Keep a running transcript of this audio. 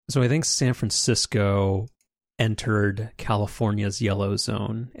So I think San Francisco entered California's yellow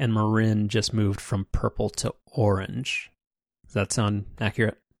zone, and Marin just moved from purple to orange. Does that sound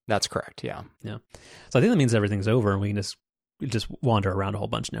accurate? That's correct. Yeah. Yeah. So I think that means everything's over, and we can just wander around a whole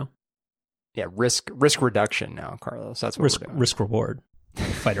bunch now. Yeah. Risk reduction now, Carlos. That's what we're doing. Risk reward,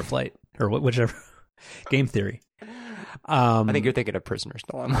 fight or flight, or whichever. Game theory. I think you're thinking of Prisoner's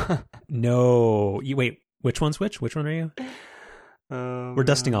Dilemma. No, wait. Which one's which? Which one are you? We're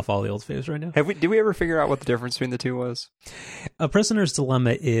dusting off all the old faves right now. Did we ever figure out what the difference between the two was? A Prisoner's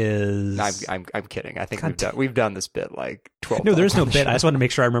Dilemma is. I'm kidding. I think we've done this bit like 12. No, there's no bit. I just want to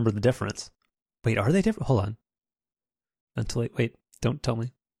make sure I remember the difference. Wait, are they different? Hold on. Wait, don't tell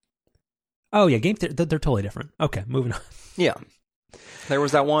me. Oh yeah, game theory. They're totally different. Okay, moving on. Yeah. There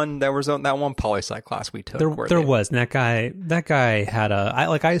was that one poli-sci class we took. There was. And that guy had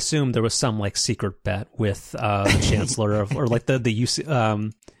I assumed there was some like secret bet with the chancellor of, or like the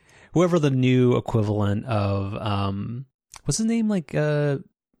UC, whoever the new equivalent of, what's his name? Like,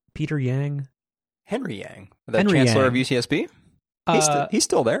 Peter Yang? Henry Yang. The chancellor of UCSB? He's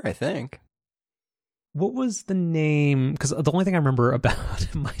still there, I think. What was the name? Because the only thing I remember about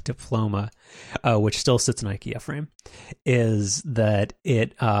my diploma, which still sits in an IKEA frame, is that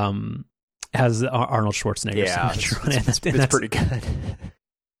it has Arnold Schwarzenegger signature on it. It's pretty good.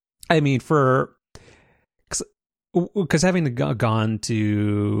 I mean, because having gone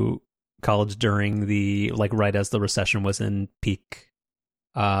to college during the, like, right as the recession was in peak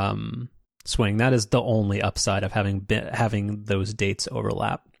swing, that is the only upside of having those dates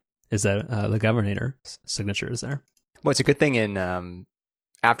overlap. Is that the governor's signature is there? Well, it's a good thing in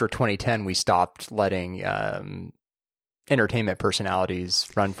after 2010, we stopped letting entertainment personalities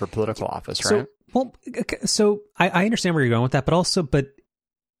run for political office, right? So I understand where you're going with that, but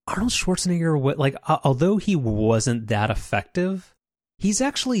Arnold Schwarzenegger, although he wasn't that effective, he's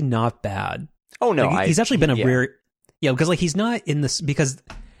actually not bad. Oh no, he's actually been because like he's not in this because.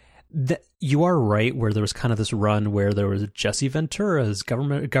 You are right, where there was kind of this run where there was Jesse Ventura as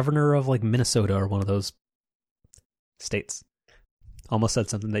governor of like Minnesota or one of those states. Almost said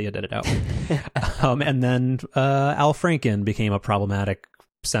something that you did it out. And then Al Franken became a problematic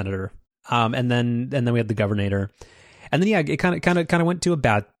senator. And then we had the governor. And then it kind of went to a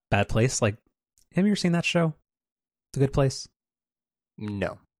bad place. Like, have you ever seen that show, The Good Place?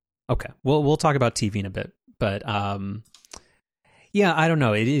 No. Okay. We'll talk about TV in a bit, but yeah, I don't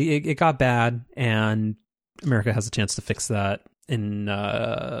know. It got bad, and America has a chance to fix that in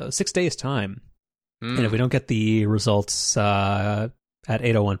 6 days' time. And if we don't get the results at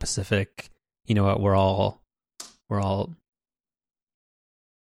 8:01 Pacific, you know what? We're all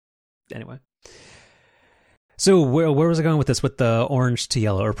anyway. So where was I going with this? With the orange to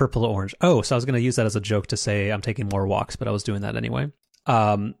yellow or purple to orange? Oh, so I was going to use that as a joke to say I'm taking more walks, but I was doing that anyway.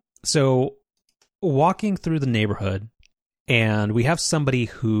 So walking through the neighborhood. And we have somebody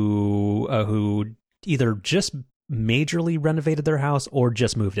who either just majorly renovated their house or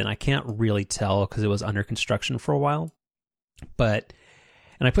just moved in. I can't really tell because it was under construction for a while. And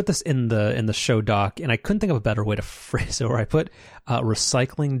I put this in the show doc, and I couldn't think of a better way to phrase it. Or I put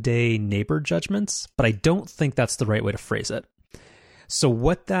recycling day neighbor judgments, but I don't think that's the right way to phrase it. So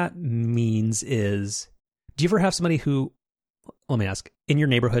what that means is, do you ever have somebody who? Let me ask, in your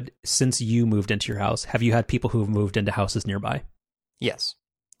neighborhood, since you moved into your house, have you had people who've moved into houses nearby? Yes.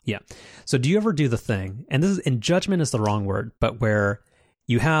 Yeah. So do you ever do the thing, and judgment is the wrong word, but where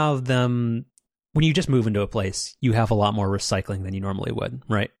you have them, when you just move into a place, you have a lot more recycling than you normally would,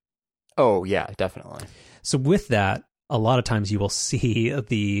 right? Oh, yeah, definitely. So with that, a lot of times you will see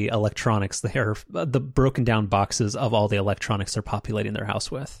the electronics there, the broken down boxes of all the electronics they're populating their house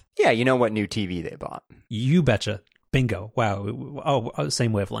with. Yeah, you know what new TV they bought. You betcha. Bingo. Wow. Oh,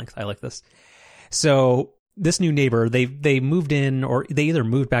 same wavelength. I like this. So this new neighbor, they moved in, or they either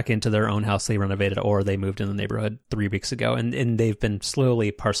moved back into their own house they renovated, or they moved in the neighborhood 3 weeks ago, and they've been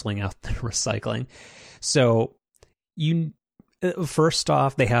slowly parceling out the recycling. So first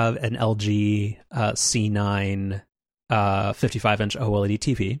off, they have an LG C9 55-inch OLED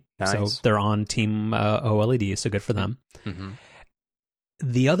TV. Nice. So they're on team OLED, so good for them. Mm-hmm.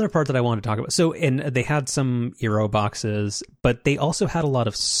 The other part that I wanted to talk about, and they had some Eero boxes, but they also had a lot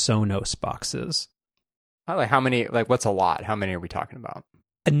of Sonos boxes. How many, what's a lot? How many are we talking about?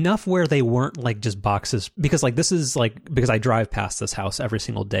 Enough where they weren't like just boxes, because because I drive past this house every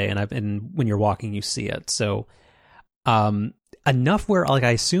single day, and when you're walking, you see it. So, enough where I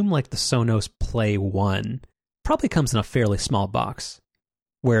assume the Sonos Play 1 probably comes in a fairly small box,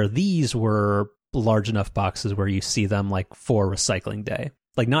 where these were large enough boxes where you see them for recycling day,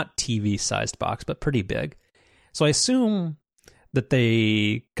 not TV sized box, but pretty big. So I assume that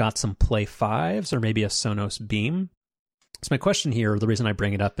they got some Play 5s or maybe a Sonos Beam. So my question here, the reason I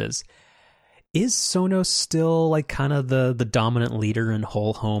bring it up is Sonos still like kind of the dominant leader in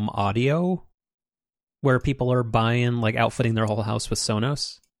whole home audio, where people are buying, like outfitting their whole house with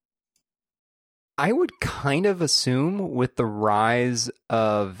Sonos? I would kind of assume with the rise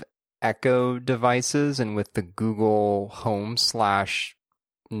of Echo devices and with the Google Home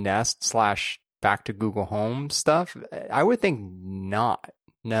 / Nest / back to Google Home stuff, I would think not.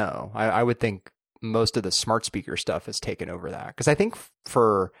 No, I would think most of the smart speaker stuff has taken over that. Because I think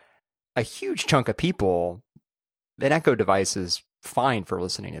for a huge chunk of people, an Echo device is fine for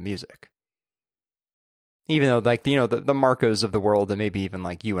listening to music. Even though, like, the Marcos of the world, and maybe even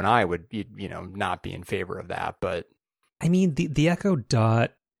like you and I would, not be in favor of that. But I mean, the Echo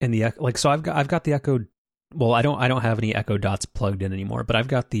Dot and the Echo, like, so I've got the Echo. Well, I don't have any Echo Dots plugged in anymore, but I've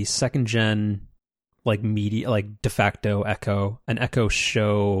got the second gen, like media, like de facto Echo, an Echo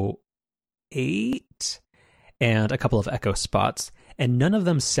Show 8, and a couple of Echo Spots, and none of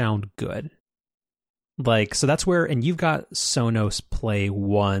them sound good. Like, so that's where, and you've got Sonos Play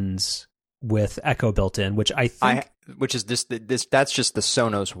 1s with Echo built in, which I think, which is this that's just the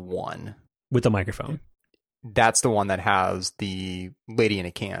Sonos One with the microphone. That's the one that has the lady in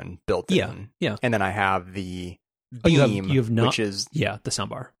a can built in. Yeah. And then I have the Beam, you have not, which is the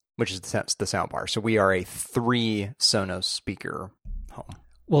soundbar, which is the soundbar. So we are a 3 Sonos speaker home.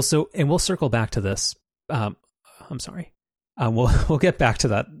 Well, so, and we'll circle back to this. I'm sorry. We'll get back to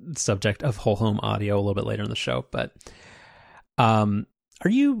that subject of whole home audio a little bit later in the show. But are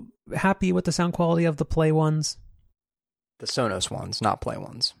you happy with the sound quality of the Play 1s? The Sonos ones, not Play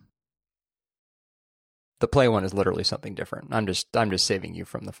 1s. The Play 1 is literally something different. I'm just saving you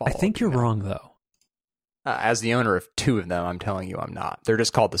from the follow-up. I think you're wrong, though. As the owner of 2 of them, I'm telling you I'm not. They're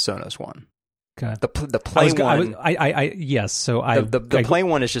just called the Sonos One. Okay. The Play 1. Yes. So the Play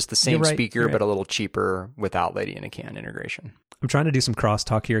 1 is just the same speaker, right, but a little cheaper without lady in a can integration. I'm trying to do some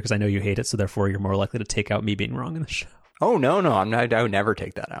crosstalk here because I know you hate it, so therefore you're more likely to take out me being wrong in the show. Oh no, I'm not. I would never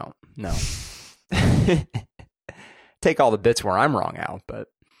take that out. No. Take all the bits where I'm wrong out, but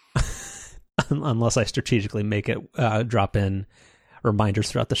unless I strategically make it drop in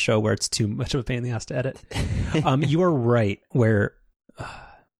reminders throughout the show where it's too much of a pain in the ass to edit. You are right. Where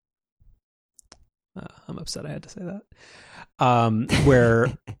I'm upset I had to say that.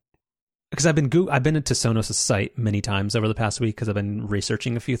 Where because I've been into Sonos' site many times over the past week because I've been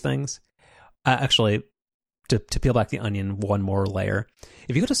researching a few things. Actually, to peel back the onion one more layer,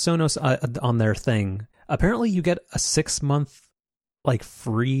 if you go to Sonos on their thing, apparently you get a 6-month like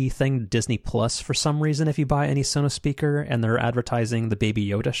free thing to Disney Plus for some reason if you buy any Sonos speaker, and they're advertising the Baby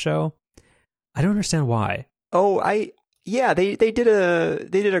Yoda show. I don't understand why. Oh, they did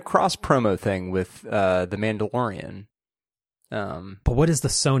a cross promo thing with the Mandalorian. But what is the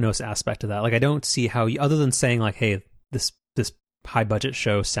Sonos aspect of that? Like, I don't see how other than saying like, hey, this high budget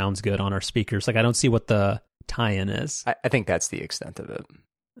show sounds good on our speakers. Like, I don't see what the tie-in is. I think that's the extent of it.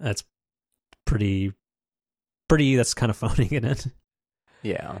 That's pretty. That's kind of phoning it in.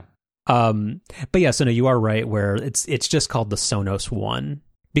 Yeah. But yeah, so no, you are right. Where it's just called the Sonos One,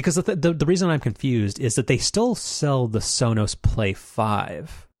 because the reason I'm confused is that they still sell the Sonos Play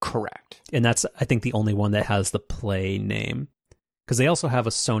 5. Correct. And that's, I think, the only one that has the Play name, because they also have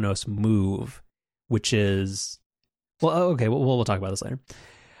a Sonos Move, which is, well, okay, we'll talk about this later.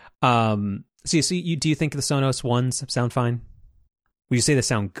 So do you think the Sonos ones sound fine? Would you say they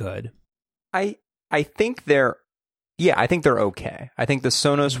sound good? I think they're okay. I think the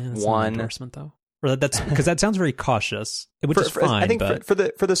Sonos One endorsement though, or that's because that sounds very cautious, which is fine. I think but for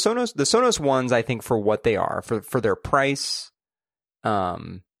the Sonos ones, I think for what they are, for their price,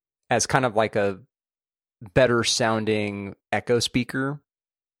 as kind of like a better sounding Echo speaker,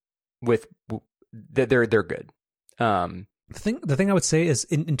 they're good. The thing I would say is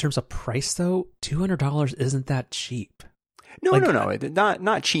in terms of price though, $200 isn't that cheap. No,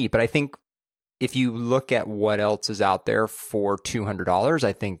 not cheap, but I think if you look at what else is out there for $200,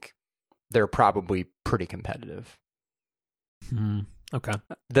 I think they're probably pretty competitive. Okay.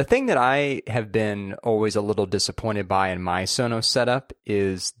 The thing that I have been always a little disappointed by in my Sonos setup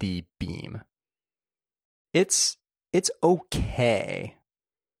is the Beam. It's okay,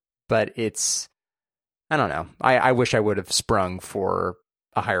 but it's, I don't know. I wish I would have sprung for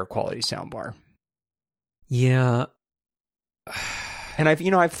a higher quality soundbar. Yeah. And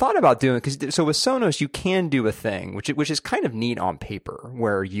I've thought about doing, because so with Sonos you can do a thing which is kind of neat on paper,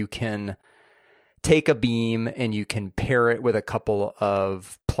 where you can take a Beam and you can pair it with a couple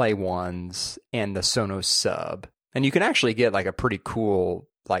of Play 1s and the Sonos sub, and you can actually get like a pretty cool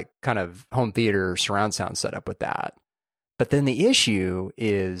like kind of home theater surround sound setup with that. But then the issue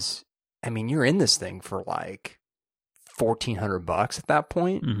is, I mean, you're in this thing for like $1,400 at that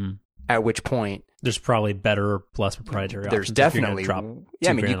point. Mm-hmm. At which point, there's probably better, less proprietary there's options. definitely,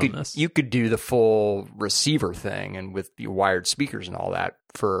 I mean, you could do the full receiver thing and with your wired speakers and all that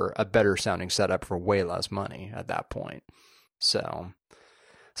for a better sounding setup for way less money at that point. So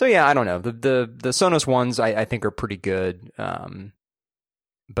yeah, I don't know. The Sonos ones I think are pretty good.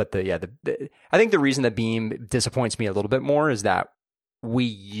 But I think the reason the Beam disappoints me a little bit more is that we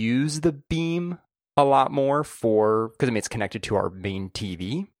use the Beam a lot more because I mean it's connected to our main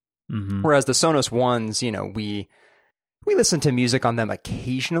TV. Mm-hmm. Whereas the Sonos ones, you know, we listen to music on them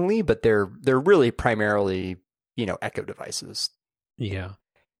occasionally, but they're really primarily, you know, Echo devices. Yeah.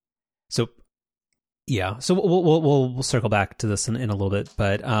 So we'll circle back to this in a little bit,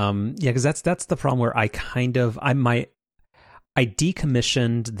 but because that's the problem where I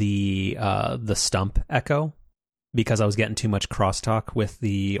decommissioned the Stump Echo because I was getting too much crosstalk with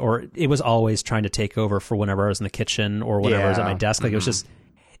or it was always trying to take over for whenever I was in the kitchen or whenever I was at my desk. Like it was just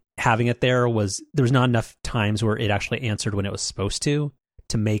having it there was not enough times where it actually answered when it was supposed to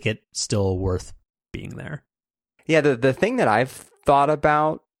make it still worth being there. Yeah, the thing that I've thought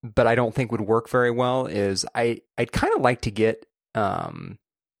about, but I don't think would work very well, is I'd kind of like to get an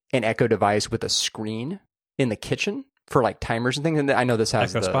Echo device with a screen in the kitchen for like timers and things. And I know this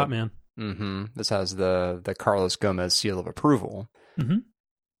has Echo Spot Man. Mm-hmm, this has the Carlos Gomez seal of approval. Mm-hmm.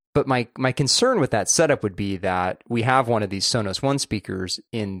 But my concern with that setup would be that we have one of these Sonos One speakers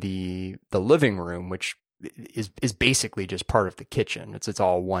in the living room, which is basically just part of the kitchen. It's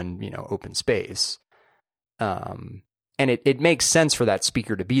all one, you know, open space. And it makes sense for that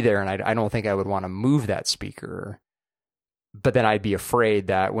speaker to be there, and I don't think I would want to move that speaker. But then I'd be afraid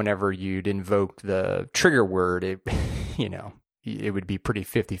that whenever you'd invoke the trigger word, it would be pretty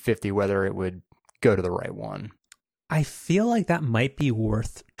 50-50 whether it would go to the right one. I feel like that might be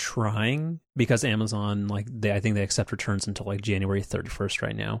worth trying because Amazon, I think they accept returns until like January 31st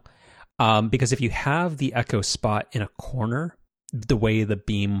right now. Because if you have the Echo Spot in a corner, the way the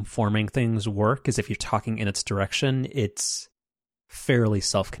beam forming things work is if you're talking in its direction, it's fairly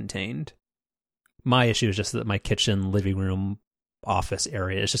self-contained. My issue is just that my kitchen, living room, office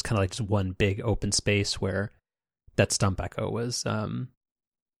area is just kind of like just one big open space where that Stump Echo was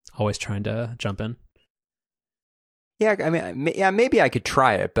always trying to jump in. Yeah, I mean, maybe I could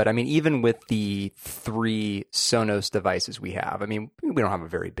try it, but I mean, even with the 3 Sonos devices we have, I mean, we don't have a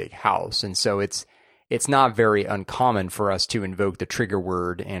very big house, and so it's not very uncommon for us to invoke the trigger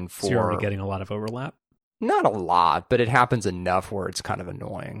word and for... So you're already getting a lot of overlap? Not a lot, but it happens enough where it's kind of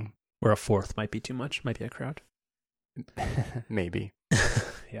annoying. Where a 4th might be too much, might be a crowd. Maybe.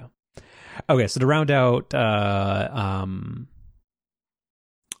 Yeah. Okay, so to round out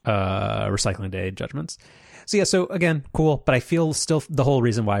Recycling Day judgments. So yeah, so again, cool, but I feel still the whole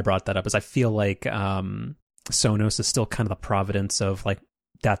reason why I brought that up is I feel like Sonos is still kind of the providence of like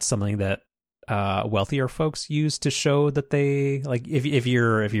that's something that wealthier folks use to show that they like if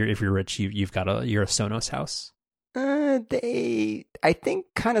you're rich, you're a Sonos house. They I think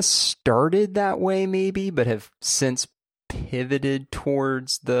kind of started that way maybe, but have since pivoted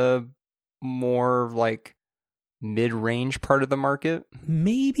towards the more like mid-range part of the market.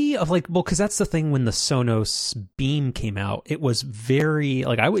 Maybe of like, well, because that's the thing when the Sonos Beam came out, it was very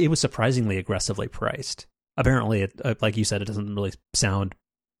like it was surprisingly aggressively priced. Apparently, it, like you said, it doesn't really sound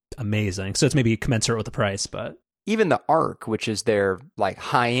amazing, so it's maybe commensurate with the price. But even the Arc, which is their like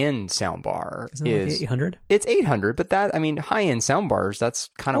high-end soundbar, is like 800. It's 800, but that I mean, high-end soundbars, that's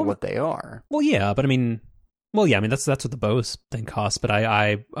kind of what they are. Well, yeah, but I mean. Well, yeah, I mean that's what the Bose thing costs, but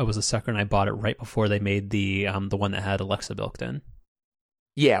I was a sucker and I bought it right before they made the one that had Alexa built in.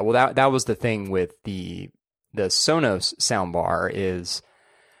 Yeah, well that was the thing with the Sonos soundbar is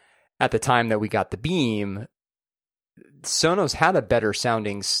at the time that we got the Beam, Sonos had a better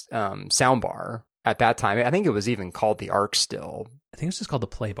sounding soundbar at that time. I think it was even called the Arc still. I think it's just called the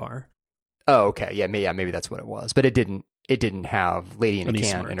Play Bar. Oh, okay, yeah, maybe that's what it was, but it didn't have Lady in a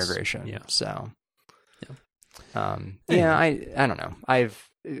Can integration. Yeah, so. Anyway. Yeah, I don't know. I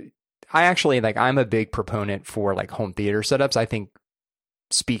actually like I'm a big proponent for like home theater setups. I think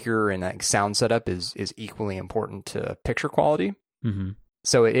speaker and like sound setup is equally important to picture quality. Mm-hmm.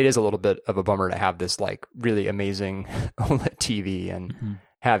 So it is a little bit of a bummer to have this like really amazing OLED TV and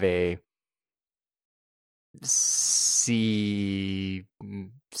have a C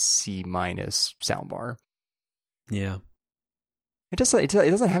minus soundbar. Yeah, it doesn't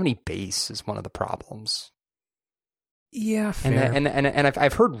have any bass is one of the problems. Yeah, fair. And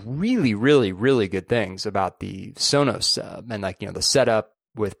I've heard really, really, really good things about the Sonos sub and like, you know, the setup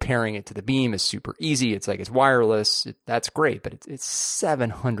with pairing it to the Beam is super easy. It's like it's wireless. That's great, but it's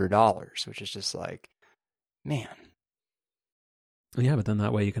 $700, which is just like, man. Yeah, but then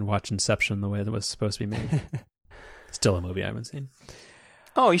that way you can watch Inception the way that was supposed to be made. Still a movie I haven't seen.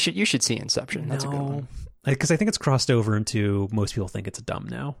 Oh, you should see Inception. That's a good one. Because I think it's crossed over into most people think it's dumb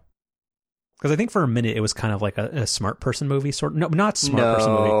now. Because I think for a minute it was kind of like a smart person movie, sort of. No, not smart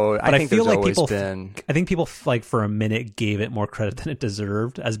person movie. But I feel like people. I think people like for a minute gave it more credit than it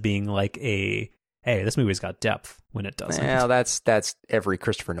deserved as being like hey, this movie's got depth when it doesn't. Yeah, that's every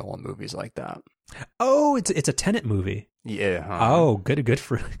Christopher Nolan movie's like that. Oh, it's a Tenet movie. Yeah. Oh, good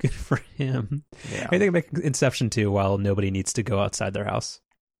for him. Yeah. I think make Inception too. While nobody needs to go outside their house,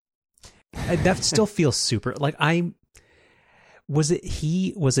 that still feels super. Like was it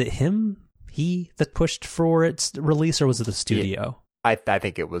him that pushed for its release, or was it the studio? Yeah, I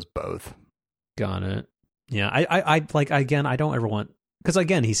think it was both. Got it. Yeah, I like again. I don't ever want because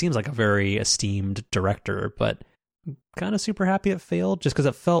again he seems like a very esteemed director, but kind of super happy it failed just because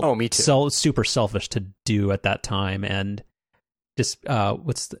it felt me too. Super selfish to do at that time and just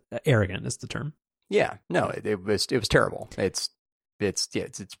arrogant is the term. Yeah, no, it was terrible. It's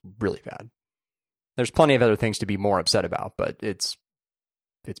really bad. There's plenty of other things to be more upset about, but it's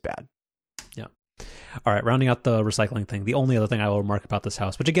bad. Yeah. All right, rounding out the recycling thing, the only other thing I will remark about this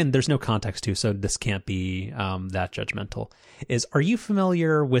house, which again there's no context to, so this can't be that judgmental, is are you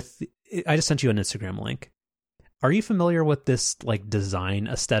familiar with? I just sent you an Instagram link. Are you familiar with this like design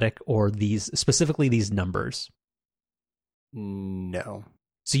aesthetic or specifically these numbers? No.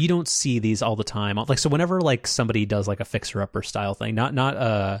 So you don't see these all the time. Like so whenever like somebody does like a fixer upper style thing, not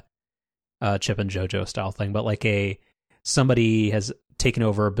a Chip and JoJo style thing, but like somebody has taken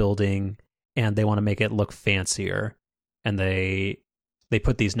over a building and they want to make it look fancier and they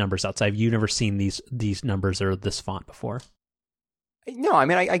put these numbers outside. You've never seen these numbers or this font before? No, I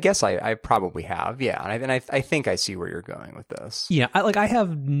mean, I guess I probably have, yeah, and I think I see where you're going with this. Yeah, I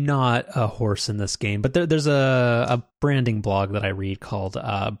have not a horse in this game, but there's a branding blog that I read called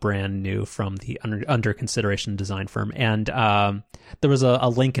Brand New from the under consideration design firm, and there was a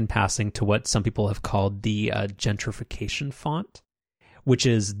link in passing to what some people have called the gentrification font, which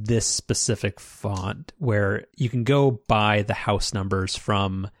is this specific font where you can go buy the house numbers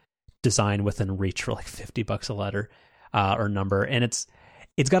from Design Within Reach for like $50 a letter. Or number, and it's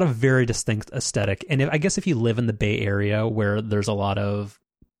got a very distinct aesthetic. And I guess if you live in the Bay Area where there's a lot of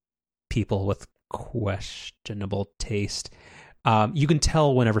people with questionable taste, you can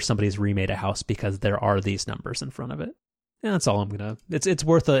tell whenever somebody's remade a house because there are these numbers in front of it. And that's all I'm gonna. It's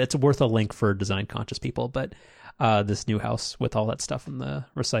worth a link for design conscious people. But this new house with all that stuff in the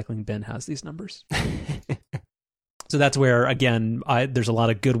recycling bin has these numbers. So that's where again there's a lot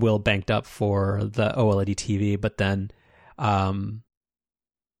of goodwill banked up for the OLED TV, but then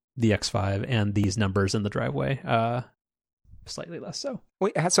the X5 and these numbers in the driveway slightly less so.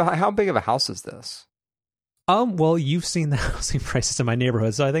 Wait, so how big of a house is this? Well, you've seen the housing prices in my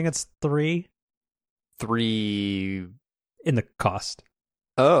neighborhood, so I think it's 3 in the cost.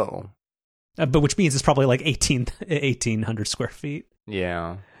 Oh, but which means it's probably like 1,800 square feet.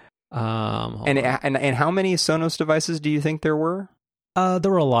 Yeah. And how many Sonos devices do you think there were?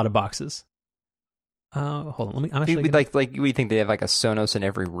 There were a lot of boxes. Hold on, I'm actually like we think they have like a Sonos in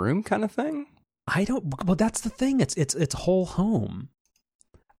every room kind of thing. I don't. Well, that's the thing. It's whole home.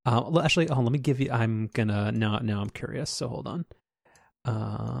 Actually, hold on, let me give you. I'm gonna now. I'm curious. So hold on.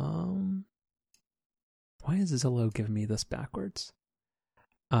 Why is Zillow giving me this backwards?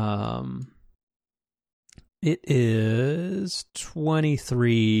 It is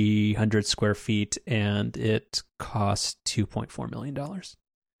 2,300 square feet, and it costs $2.4 million.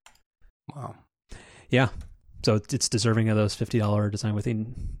 Wow. Yeah. So it's deserving of those $50 design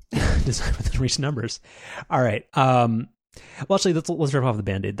within reach numbers. All right. Well, actually, let's rip off the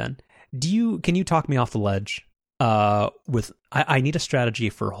Band-Aid then. Can you talk me off the ledge? I need a strategy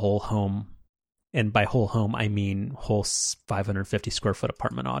for whole home, and by whole home I mean whole 550 square foot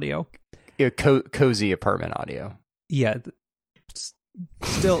apartment audio. Cozy apartment audio. Yeah.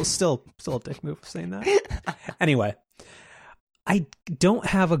 Still a dick move saying that. Anyway, I don't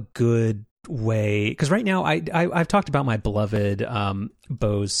have a good way because right now I've talked about my beloved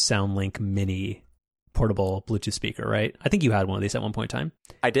Bose SoundLink Mini portable Bluetooth speaker, right? I think you had one of these at one point in time.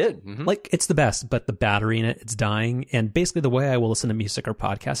 I did. Mm-hmm. Like it's the best, but the battery in it's dying. And basically the way I will listen to music or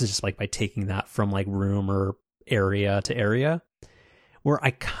podcasts is just like by taking that from like room or area to area, where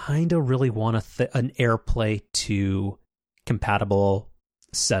I kind of really want an AirPlay 2 compatible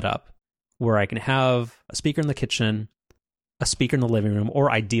setup where I can have a speaker in the kitchen, a speaker in the living room,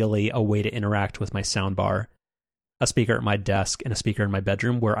 or ideally a way to interact with my soundbar a speaker at my desk and a speaker in my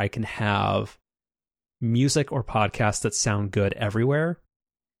bedroom where I can have music or podcasts that sound good everywhere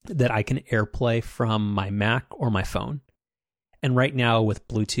that I can AirPlay from my Mac or my phone. And right now with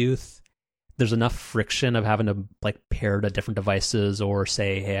Bluetooth, there's enough friction of having to like pair to different devices or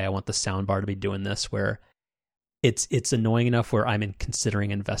say, hey, I want the soundbar to be doing this, where it's annoying enough where I'm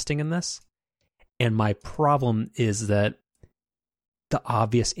considering investing in this. And my problem is that the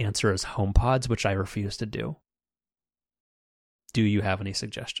obvious answer is HomePods, which I refuse to do. Do you have any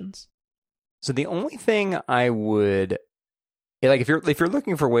suggestions? So the only thing I would like, if you're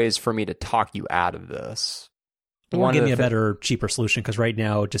looking for ways for me to talk you out of this, or give me a better, cheaper solution, because right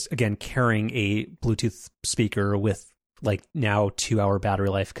now, just again, carrying a Bluetooth speaker with like now 2-hour battery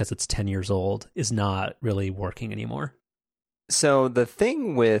life because it's 10 years old is not really working anymore. So the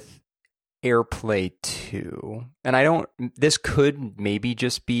thing with AirPlay 2, and this could maybe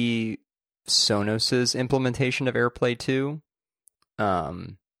just be Sonos's implementation of AirPlay 2.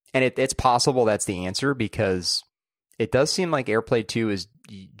 And it's possible that's the answer, because it does seem like AirPlay 2 is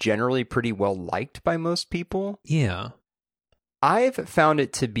generally pretty well liked by most people. Yeah. I've found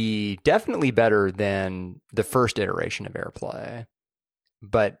it to be definitely better than the first iteration of AirPlay,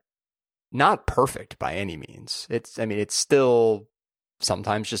 but not perfect by any means. It's still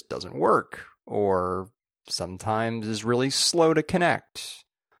sometimes just doesn't work, or sometimes is really slow to connect.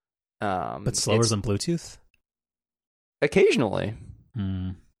 But slower than Bluetooth? Occasionally.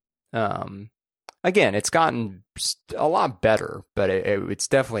 Again, it's gotten a lot better, but it's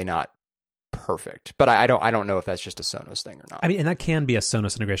definitely not perfect. But I don't know if that's just a Sonos thing or not. I mean, and that can be a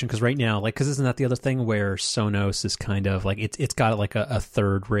Sonos integration, because right now, like, because isn't that the other thing where Sonos is kind of like it's got like a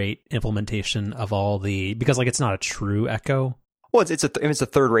third-rate implementation of all the, because like it's not a true Echo. Well, it's a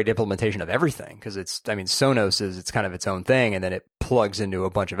third-rate implementation of everything, because Sonos it's kind of its own thing, and then it plugs into a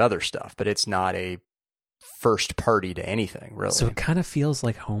bunch of other stuff, but it's not a first party to anything, really. So it kind of feels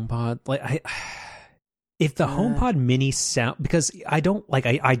like HomePod. Like if the HomePod Mini sound, because I don't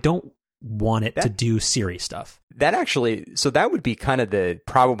want it to do Siri stuff. That would be kind of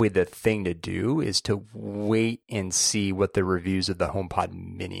probably the thing to do, is to wait and see what the reviews of the HomePod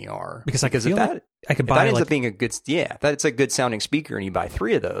Mini are. Because if that ends up being that's a good sounding speaker, and you buy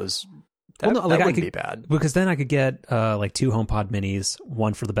 3 of those, that wouldn't be bad. Because then I could get like 2 HomePod Minis,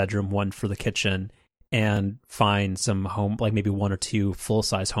 one for the bedroom, one for the kitchen, and find some maybe 1 or 2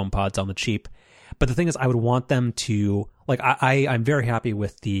 full-size HomePods on the cheap. But the thing is, I would want them to, like, I'm very happy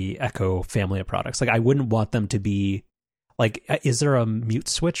with the Echo family of products. Like, I wouldn't want them to be, like, is there a mute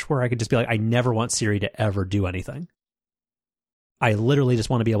switch where I could just be like, I never want Siri to ever do anything? I literally just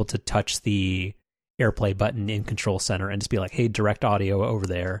want to be able to touch the AirPlay button in Control Center and just be like, hey, direct audio over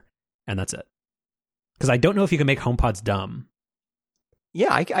there, and that's it. Because I don't know if you can make HomePods dumb.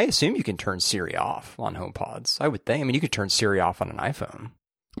 Yeah, I assume you can turn Siri off on HomePods. I would think. I mean, you could turn Siri off on an iPhone.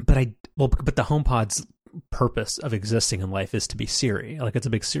 But the HomePod's purpose of existing in life is to be Siri. Like, it's a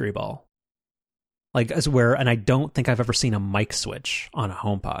big Siri ball. Like, and I don't think I've ever seen a mic switch on a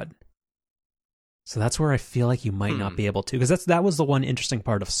HomePod. So that's where I feel like you might not be able to. Because that was the one interesting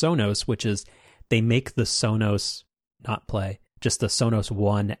part of Sonos, which is they make the Sonos, not Play, just the Sonos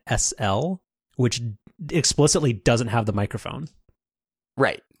One SL, which explicitly doesn't have the microphone.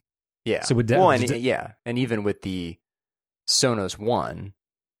 Right. Yeah. So and even with the Sonos One,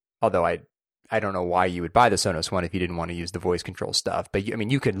 although I don't know why you would buy the Sonos One if you didn't want to use the voice control stuff, but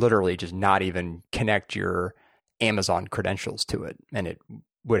you could literally just not even connect your Amazon credentials to it, and it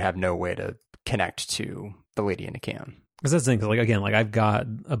would have no way to connect to the lady in a can. Because that's the thing, like, again, like, I've got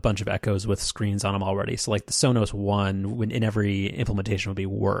a bunch of Echoes with screens on them already, so like the Sonos One, in every implementation, would be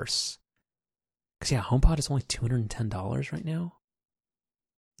worse. Because HomePod is only $210 right now.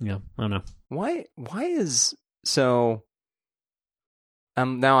 Yeah, I don't know. Why is so?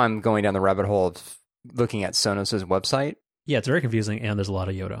 Now I'm going down the rabbit hole of looking at Sonos's website. Yeah, it's very confusing, and there's a lot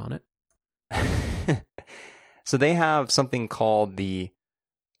of Yoda on it. So they have something called the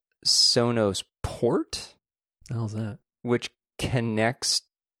Sonos Port. The hell's that? Which connects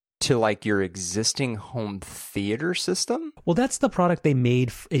to like your existing home theater system. Well, that's the product they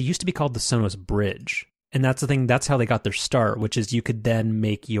made. It used to be called the Sonos Bridge. And that's the thing, that's how they got their start, which is you could then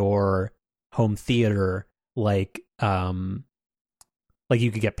make your home theater like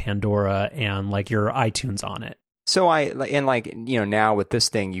you could get Pandora and like your iTunes on it. So now with this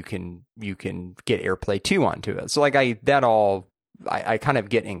thing you can get AirPlay 2 onto it. So like I kind of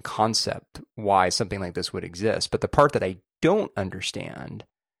get in concept why something like this would exist, but the part that I don't understand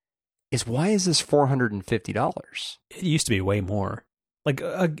is, why is this $450? It used to be way more. Like,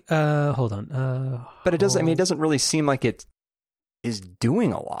 hold on. But it doesn't. I mean, it doesn't really seem like it is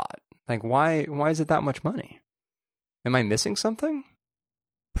doing a lot. Like, why is it that much money? Am I missing something?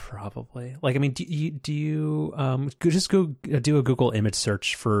 Probably. Like, I mean, do you just go do a Google image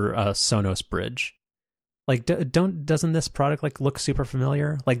search for Sonos Bridge? Like, doesn't this product like look super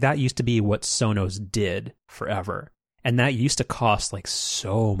familiar? Like, that used to be what Sonos did forever, and that used to cost like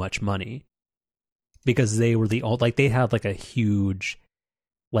so much money because they were the old, like they had like a huge,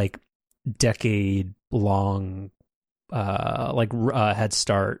 like decade long, head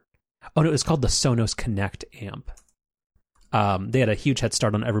start. Oh no, it was called the Sonos Connect amp. They had a huge head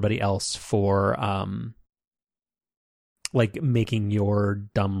start on everybody else for like making your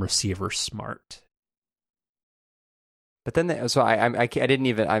dumb receiver smart. But then, I didn't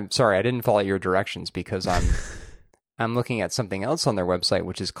even. I'm sorry, I didn't follow your directions because I'm looking at something else on their website,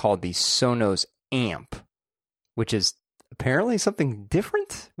 which is called the Sonos Amp, which is apparently something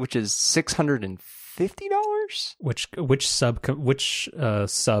different, which is $650. Which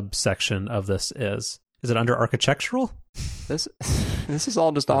subsection of this is? Is it under architectural? This is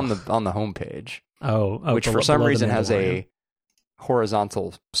all just on the homepage. Which for some reason has a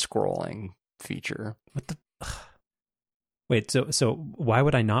horizontal scrolling feature. What the? Wait, so why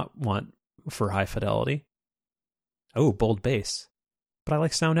would I not want for high fidelity? Oh, bold bass. But I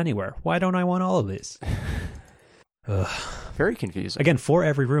like sound anywhere. Why don't I want all of these? Very confusing. Again, for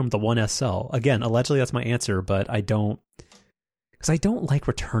every room, the one SL. Again, allegedly that's my answer, but I don't, because I don't like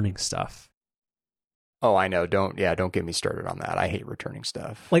returning stuff. Oh, I know. Don't get me started on that. I hate returning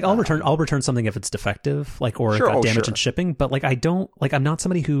stuff. Like I'll return something if it's defective, like or sure, it got damaged sure. in shipping. But like I don't like I'm not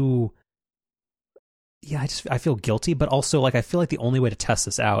somebody who. Yeah, I feel guilty, but also like I feel like the only way to test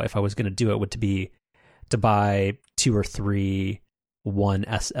this out, if I was going to do it, would be to buy 2 or 3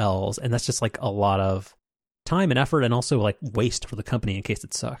 1SLs, and that's just like a lot of time and effort, and also like waste for the company in case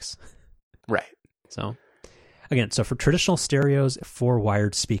it sucks. Right. So, again, so for traditional stereos, 4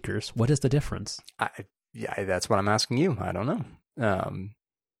 wired speakers, what is the difference? That's what I'm asking you. I don't know.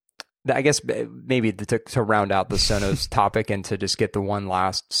 I guess maybe to round out the Sonos topic and to just get the one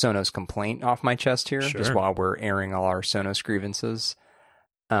last Sonos complaint off my chest here, sure. Just while we're airing all our Sonos grievances.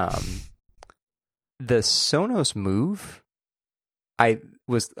 The Sonos Move, I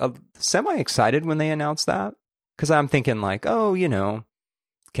was semi-excited when they announced that, because I'm thinking like, oh,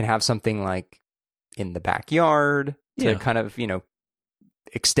 can have something like in the backyard to kind of,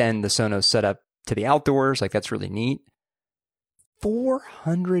 extend the Sonos setup to the outdoors. Like, that's really neat.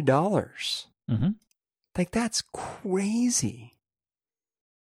 $400. Mm-hmm. Like, that's crazy.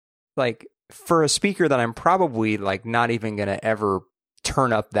 Like, for a speaker that I'm probably like not even going to ever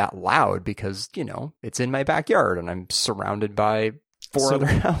turn up that loud because, it's in my backyard and I'm surrounded by 4 other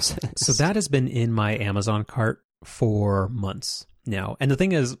houses. So that has been in my Amazon cart for months now. And the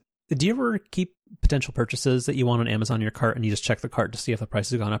thing is, do you ever keep potential purchases that you want on Amazon in your cart and you just check the cart to see if the price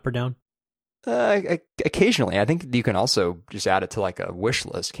has gone up or down? Occasionally. I think you can also just add it to like a wish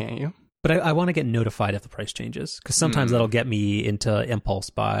list, can't you? But I want to get notified if the price changes, because sometimes that'll get me into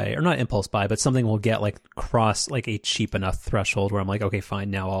impulse buy, or not impulse buy, but something will get like cross like a cheap enough threshold where I'm like, okay, fine,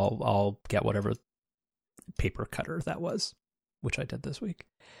 now I'll get whatever paper cutter that was, which I did this week.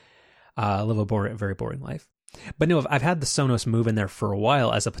 Live a very boring life. But no, I've had the Sonos Move in there for a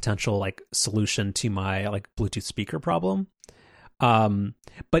while as a potential like solution to my like Bluetooth speaker problem.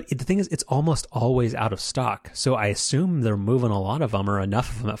 But the thing is, it's almost always out of stock. So I assume they're moving a lot of them, or enough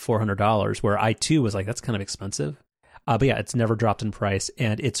of them, at $400, where I too was like, that's kind of expensive. But yeah, it's never dropped in price,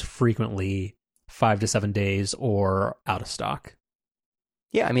 and it's frequently 5 to 7 days or out of stock.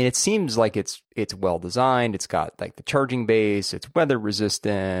 Yeah, I mean, it seems like it's well designed. It's got like the charging base. It's weather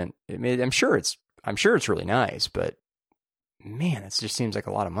resistant. I mean, I'm sure it's really nice, but man, it just seems like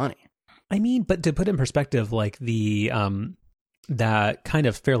a lot of money. I mean, but to put in perspective, like the that kind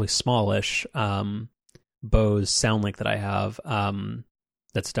of fairly smallish Bose SoundLink that I have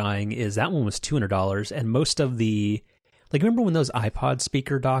that's dying, is that one was $200, and most of the, like, remember when those iPod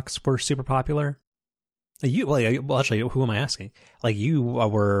speaker docks were super popular? Well, actually, who am I asking? Like, you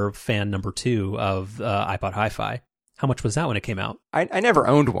were fan number 2 of iPod Hi-Fi. How much was that when it came out? I never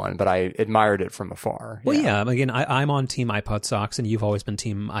owned one, but I admired it from afar. Well, yeah. Again, I'm on Team iPod Socks, and you've always been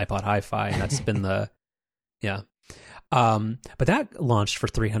Team iPod Hi-Fi, and that's been the, yeah. But that launched for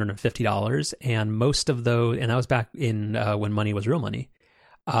 $350, and most of those, and that was back in when money was real money,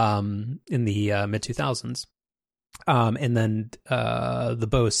 in the mid 2000s. And then the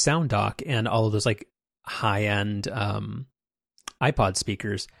Bose Sound Dock and all of those like high end iPod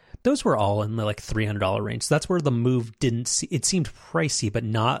speakers, those were all in the like $300 range. So that's where the Move it seemed pricey, but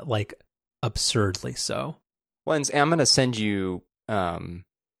not like absurdly so. Well, and I'm going to send you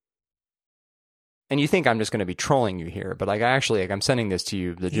and you think I'm just going to be trolling you here, but like I'm sending this to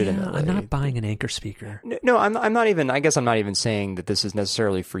you legitimately. Yeah, I'm not buying an Anker speaker. No, I'm not even. I guess I'm not even saying that this is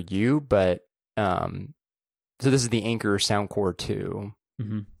necessarily for you, but so this is the Anker Soundcore 2.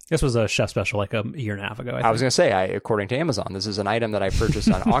 Mm-hmm. This was a chef special like a year and a half ago. I was going to say, according to Amazon, this is an item that I purchased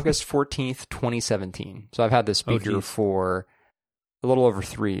on August 14th, 2017. So I've had this speaker for a little over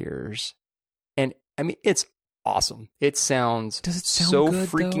 3 years. And I mean, it's awesome. It sounds Does it sound so good,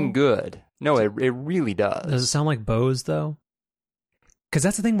 freaking good. No, it really does. Does it sound like Bose though? Because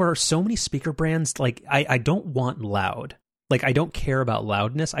that's the thing where so many speaker brands, like I don't want loud. Like I don't care about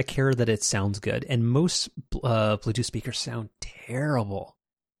loudness. I care that it sounds good. And most Bluetooth speakers sound terrible.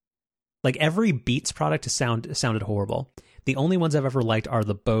 Like every Beats product sounded horrible. The only ones I've ever liked are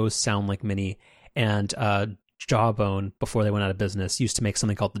the Bose SoundLink Mini and Jawbone, before they went out of business, used to make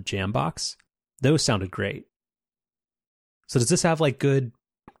something called the Jambox. Those sounded great. So does this have like good,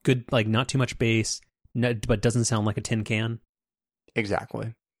 like not too much bass, but doesn't sound like a tin can?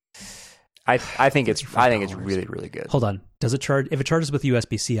 Exactly. I think it's really, really good. Hold on. Does it charge? If it charges with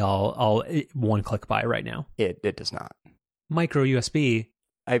USB-C, I'll one click buy right now. It does not. Micro USB.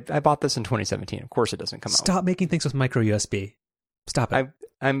 I bought this in 2017. Of course, it doesn't come out. Stop making things with micro USB. Stop it.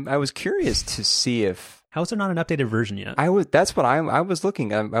 I was curious to see if how is there not an updated version yet? That's what I was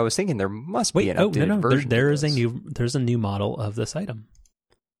looking. I was thinking there must be an updated version. There's a new model of this item.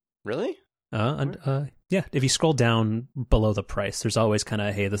 Really? Yeah. If you scroll down below the price, there's always kind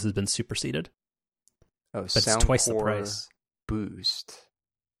of, hey, this has been superseded. Oh, but it's twice the price. Boost.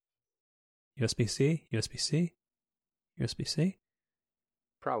 USB-C, USB-C, USB-C.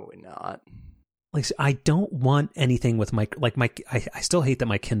 Probably not. Like, I don't want anything with I still hate that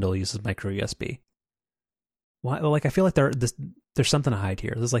my Kindle uses micro USB. Why? Like, I feel like there's something to hide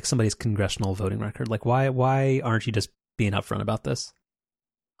here. This is like somebody's congressional voting record. Like, why aren't you just being upfront about this?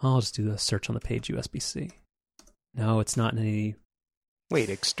 I'll just do the search on the page USB-C. No, it's not in any. Wait,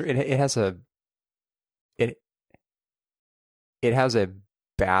 it has a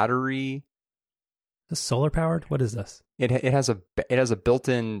battery. Is this solar powered? What is this? It has a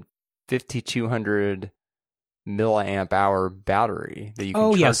built-in 5200 milliamp hour battery that you can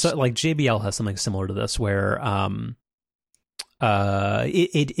charge. Yeah, so like JBL has something similar to this where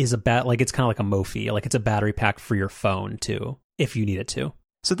it is it's kind of like a Mophie, like it's a battery pack for your phone too, if you need it to.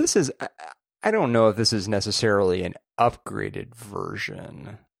 So this is, I don't know if this is necessarily an upgraded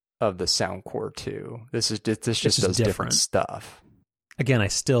version of the Soundcore 2. This just does different stuff. Again,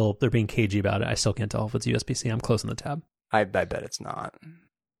 they're being cagey about it. I still can't tell if it's USB-C. I'm closing the tab. I bet it's not.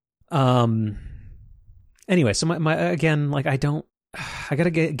 Anyway, so my again, like I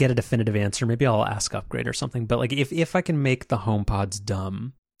gotta get a definitive answer. Maybe I'll ask Upgrade or something. But like if I can make the HomePods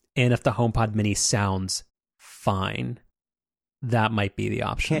dumb, and if the HomePod Mini sounds fine, that might be the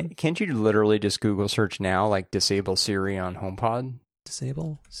option. Can't you literally just Google search now, like disable Siri on HomePod?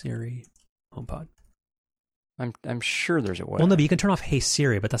 Disable Siri HomePod. I'm sure there's a way. Well, no, but you can turn off Hey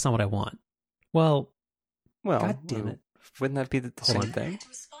Siri, but that's not what I want. Well, God damn it! Wouldn't that be the same thing?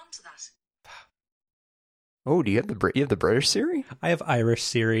 Oh, do you have the British Siri? I have Irish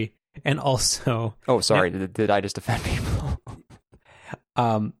Siri, and also. Oh, sorry. Did I just offend people?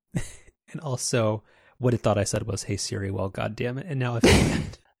 And also, what it thought I said was "Hey Siri." Well, God damn it! And now I've.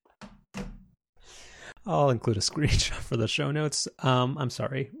 I'll include a screenshot for the show notes. I'm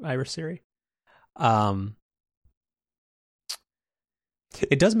sorry, Irish Siri.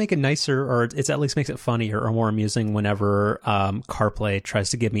 It does make it nicer, or it at least makes it funnier or more amusing whenever CarPlay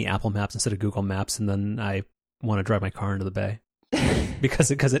tries to give me Apple Maps instead of Google Maps, and then I want to drive my car into the bay because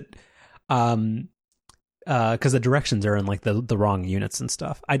the directions are in like the wrong units and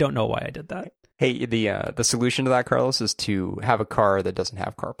stuff. I don't know why I did that. Hey, the solution to that, Carlos, is to have a car that doesn't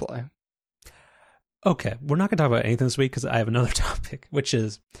have CarPlay. Okay, we're not going to talk about anything this week because I have another topic, which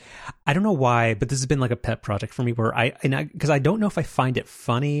is, I don't know why, but this has been like a pet project for me where because I don't know if I find it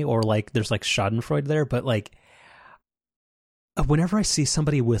funny or like there's like schadenfreude there, but like whenever I see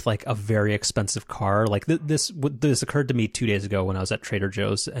somebody with like a very expensive car, like this occurred to me 2 days ago when I was at Trader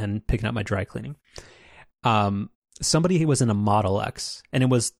Joe's and picking up my dry cleaning. Somebody who was in a Model X, and it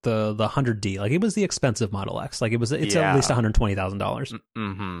was the 100D, like it was the expensive Model X, like it's at least $120,000.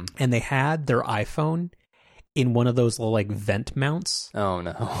 Mm-hmm. And they had their iPhone in one of those little like vent mounts. Oh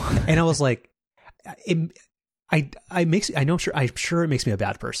no! And I was like, I'm sure it makes me a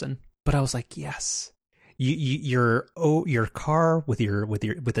bad person, but I was like, yes, your car with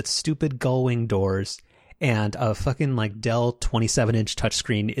its stupid gull wing doors and a fucking like Dell 27-inch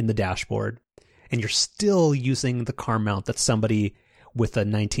touchscreen in the dashboard. And you're still using the car mount that somebody with a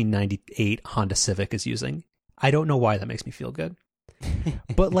 1998 Honda Civic is using. I don't know why that makes me feel good.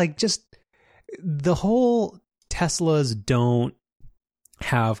 But like just the whole Teslas don't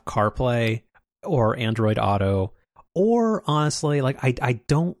have CarPlay or Android Auto, or honestly, like I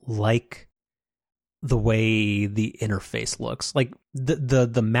don't like the way the interface looks. Like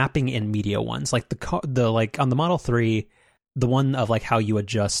the mapping and media ones, like the like on the Model 3, the one of like how you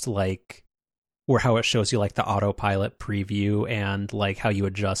adjust like, or how it shows you like the autopilot preview and like how you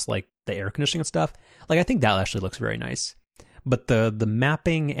adjust like the air conditioning and stuff. Like I think that actually looks very nice. But the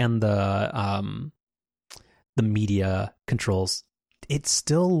mapping and the media controls, it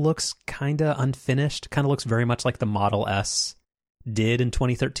still looks kind of unfinished. Kind of looks very much like the Model S did in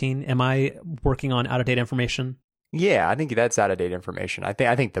 2013. Am I working on out of date information? Yeah, I think that's out of date information. I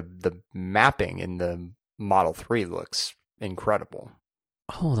think the mapping in the Model 3 looks incredible.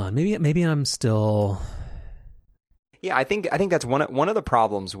 Hold on, maybe I'm still. Yeah, I think that's one of the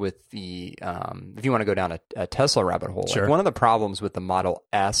problems with the if you want to go down a Tesla rabbit hole. Sure. Like one of the problems with the Model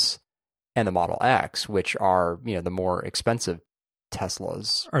S and the Model X, which are the more expensive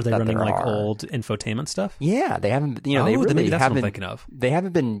Teslas, Are they running like old infotainment stuff? Yeah, they haven't. They maybe really that's haven't. what I'm thinking of. They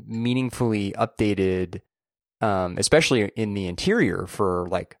haven't been meaningfully updated, especially in the interior, for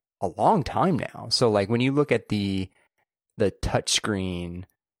like a long time now. So like when you look at the touchscreen,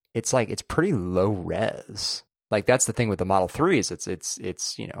 it's like it's pretty low res. Like that's the thing with the Model 3 is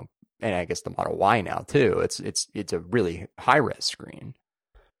it's and I guess the Model Y now too. It's a really high res screen.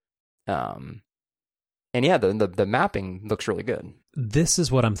 And yeah, the mapping looks really good. This is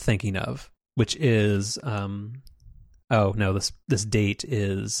what I'm thinking of, which is oh no, this date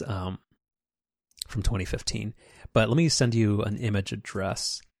is from 2015. But let me send you an image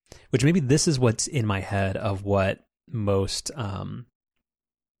address, which maybe this is what's in my head of what most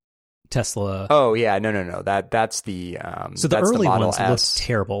Tesla. Oh yeah, no. That's the so the early ones looked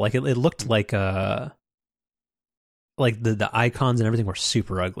terrible. Like it looked like the icons and everything were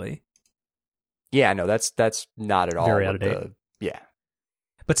super ugly. Yeah, no, that's not at all very out of date. Yeah,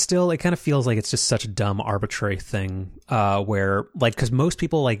 but still, it kind of feels like it's just such a dumb, arbitrary thing. Where like, because most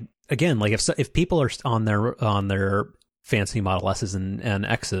people like, again, like if people are on their fancy Model S's and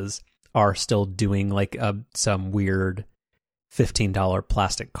X's are still doing like some weird $15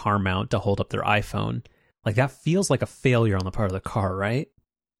 plastic car mount to hold up their iPhone, like that feels like a failure on the part of the car, right?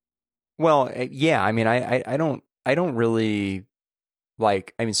 Well, yeah. I mean, I don't really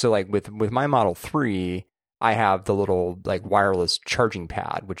like. I mean, so like with my Model 3, I have the little like wireless charging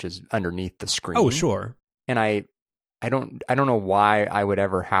pad, which is underneath the screen. Oh, sure. And I don't know why I would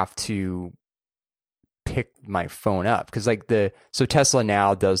ever have to pick my phone up, because like so Tesla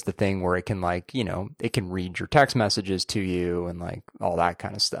now does the thing where it can like it can read your text messages to you and like all that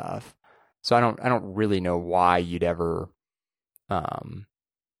kind of stuff. So I don't really know why you'd ever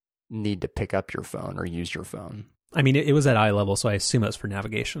need to pick up your phone or use your phone. I mean, it was at eye level, so I assume it's for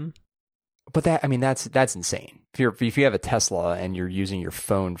navigation. But that's insane. If you have a Tesla and you're using your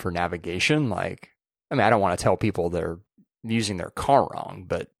phone for navigation, like, I mean, I don't want to tell people they're using their car wrong,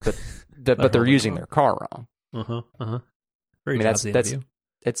 but they're using their car wrong. Very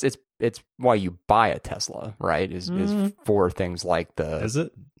it's why you buy a Tesla, right? Is for things like Is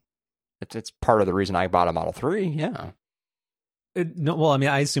it? It's part of the reason I bought a Model 3. Yeah. No, well, I mean,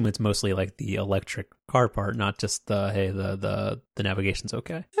 I assume it's mostly like the electric car part, not just the navigation's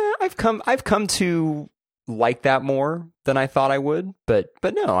okay. I've come to like that more than I thought I would, but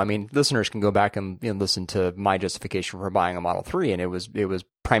no, I mean, listeners can go back and listen to my justification for buying a Model 3, and it was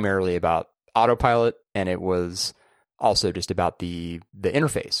primarily about autopilot, and it was also just about the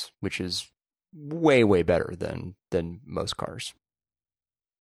interface, which is way better than most cars.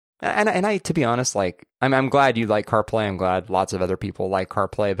 And I, to be honest, like I'm glad you like CarPlay. I'm glad lots of other people like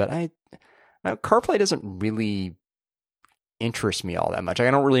CarPlay, but CarPlay doesn't really interest me all that much.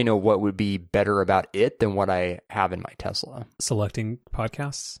 I don't really know what would be better about it than what I have in my Tesla. Selecting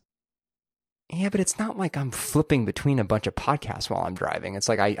podcasts? Yeah, but it's not like I'm flipping between a bunch of podcasts while I'm driving. It's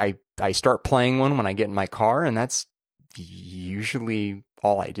like I start playing one when I get in my car, and that's usually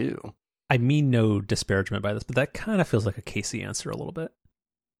all I do. I mean no disparagement by this, but that kind of feels like a Casey answer a little bit.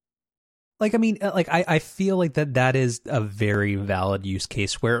 Like, I mean, like, I feel like that is a very valid use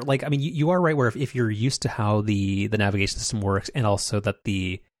case where, like, I mean, you are right where if you're used to how the navigation system works, and also that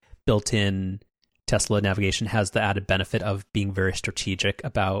the built-in Tesla navigation has the added benefit of being very strategic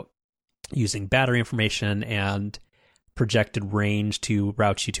about using battery information and projected range to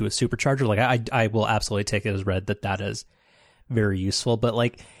route you to a supercharger, like, I will absolutely take it as read that is very useful. But,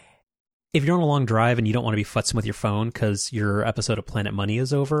 like, if you're on a long drive and you don't want to be futzing with your phone because your episode of Planet Money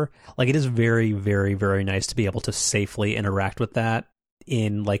is over, like, it is very, very, very nice to be able to safely interact with that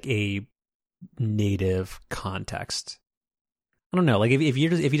in like a native context. I don't know. Like if you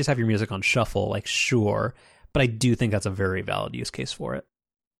just have your music on shuffle, like sure, but I do think that's a very valid use case for it.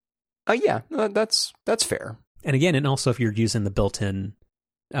 Yeah, that's fair. And again, and also if you're using the built-in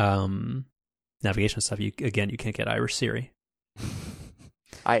navigation stuff, you can't get Irish Siri.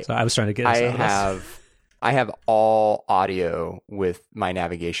 So I was trying to get. I have all audio with my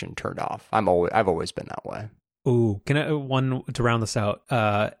navigation turned off. I've always been that way. Ooh, can I one to round this out?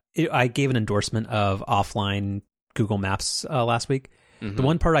 I gave an endorsement of offline Google Maps last week. Mm-hmm. The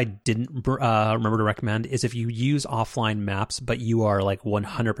one part I didn't remember to recommend is if you use offline maps, but you are like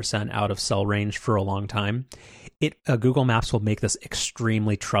 100% out of cell range for a long time, Google Maps will make this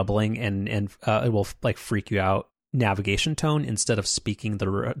extremely troubling and it will like freak you out navigation tone instead of speaking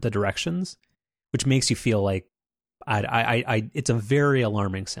the directions, which makes you feel like it's a very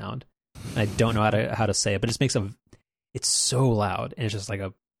alarming sound. I don't know how to say it, but it just makes it's so loud and it's just like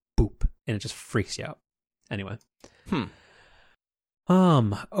a boop and it just freaks you out. Anyway.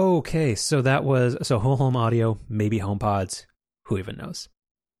 Okay, so that was whole home audio, maybe HomePods, who even knows?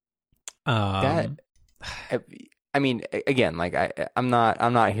 I mean, again, like I'm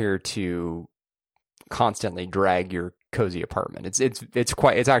not here to constantly drag your cozy apartment.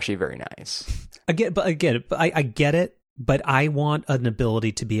 It's actually very nice. I get it, but I want an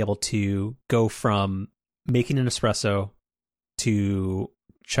ability to be able to go from making an espresso to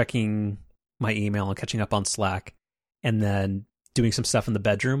checking my email and catching up on Slack, and then doing some stuff in the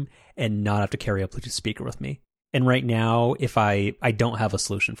bedroom and not have to carry a Bluetooth speaker with me. And right now, if I don't have a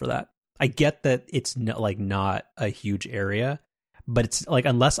solution for that. I get that it's not a huge area, but it's like,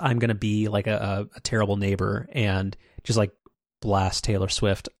 unless I'm going to be like a terrible neighbor and just like blast Taylor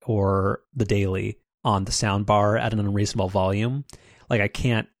Swift or The Daily on the sound bar at an unreasonable volume, like I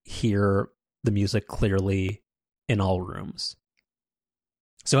can't hear the music clearly in all rooms.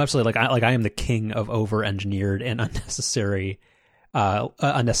 So absolutely, I am the king of over-engineered and unnecessarily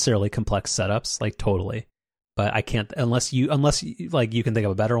complex setups, like totally. But I can't unless you like you can think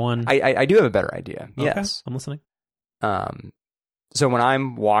of a better one. I do have a better idea. Okay, yes, I'm listening. So when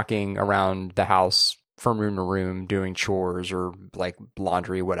I'm walking around the house from room to room doing chores or like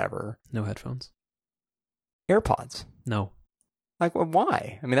laundry, whatever, no headphones, AirPods. No. Like,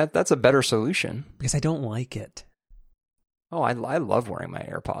 why? I mean, that's a better solution. Because I don't like it. Oh, I love wearing my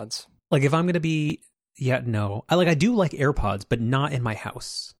AirPods. Like if I'm gonna be, no, I do like AirPods, but not in my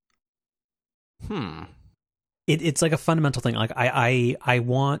house. It's like a fundamental thing. Like I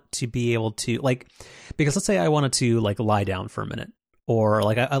want to be able to because let's say I wanted to like lie down for a minute, or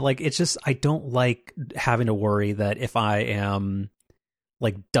like I like it's just I don't like having to worry that if I am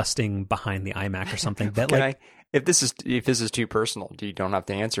like dusting behind the iMac or something that if this is too personal, you don't have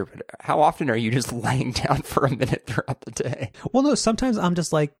to answer. But how often are you just laying down for a minute throughout the day? Well, no. Sometimes I'm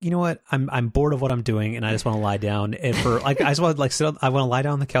just like, you know what? I'm bored of what I'm doing, and I just want to lie down. And for I just want to sit up, I want to lie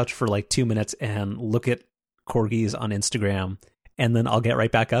down on the couch for like 2 minutes and look at corgis on Instagram, and then I'll get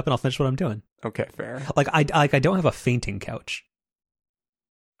right back up and I'll finish what I'm doing. Okay, fair. Like I don't have a fainting couch.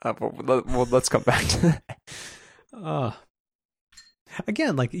 Well, let's come back to that.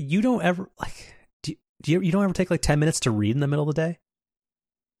 Again, like you don't ever like. You don't ever take like 10 minutes to read in the middle of the day?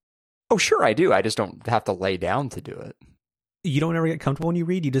 Oh, sure I do. I just don't have to lay down to do it. You don't ever get comfortable when you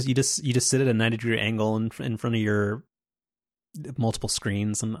read? You just sit at a 90-degree angle in front of your multiple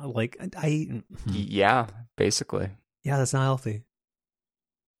screens and like Yeah, basically. Yeah, that's not healthy.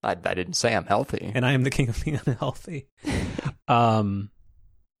 I didn't say I'm healthy. And I am the king of being unhealthy.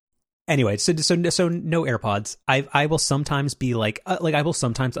 Anyway, so no AirPods. I will sometimes be like I will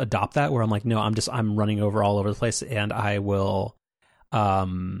sometimes adopt that where I'm like, no, I'm running all over the place, and I will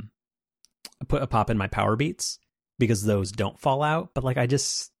put a pop in my Power Beats because those don't fall out. But like I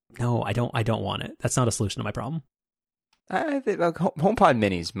don't want it. That's not a solution to my problem. I think HomePod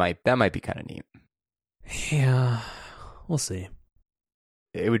Minis might be kind of neat. Yeah, we'll see.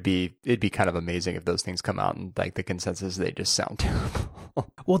 It'd be kind of amazing if those things come out and like the consensus they just sound terrible.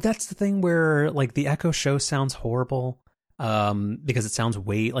 Well, that's the thing where like the Echo Show sounds horrible because it sounds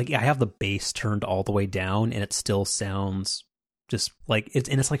I have the bass turned all the way down and it still sounds just like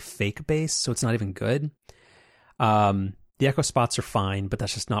it's like fake bass, so it's not even good. The Echo Spots are fine, but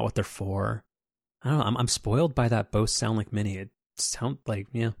that's just not what they're for. I don't know. I'm spoiled by that Bose SoundLink Mini. It sounds like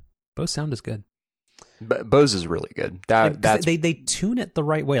Bose sound is good. Bose is really good. They tune it the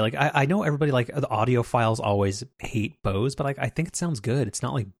right way. Like I know everybody like the audiophiles always hate Bose, but like I think it sounds good. It's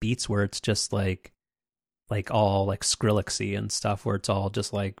not like Beats where it's just like all like Skrillexy and stuff where it's all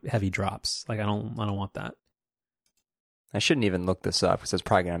just like heavy drops. Like I don't want that. I shouldn't even look this up because it's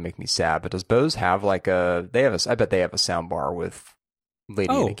probably gonna make me sad. But does Bose have I bet they have a sound bar with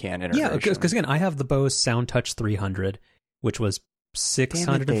Lady in a Can integration. Yeah, because again, I have the Bose SoundTouch 300. which was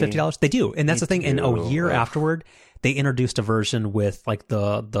 $650. They do, and that's the thing. And a year afterward, they introduced a version with like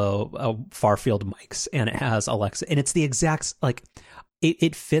the far field mics, and it has Alexa, and it's the exact like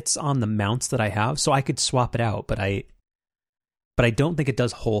it fits on the mounts that I have, so I could swap it out, but I don't think it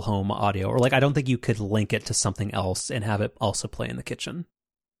does whole home audio, or like I don't think you could link it to something else and have it also play in the kitchen.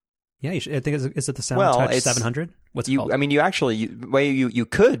 Yeah, I think is it the SoundTouch 700? What's it called? I mean, you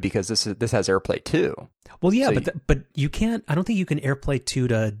could, because this has AirPlay 2. Well, yeah, so but you can't. I don't think you can AirPlay 2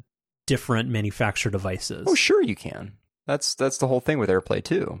 to different manufacturer devices. Oh, sure you can. That's the whole thing with AirPlay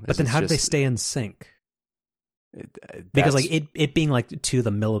 2. But then how do they stay in sync? Because like it being like to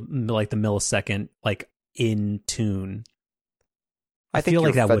the millisecond like in tune. I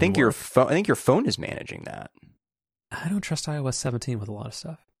think your phone is managing that. I don't trust iOS 17 with a lot of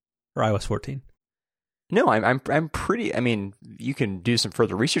stuff, or iOS 14. No, I'm pretty. I mean, you can do some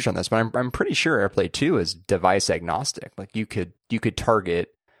further research on this, but I'm pretty sure AirPlay 2 is device agnostic. Like you could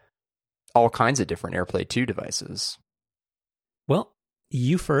target all kinds of different AirPlay 2 devices. Well,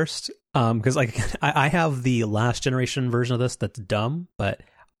 you first, because like I have the last generation version of this that's dumb, but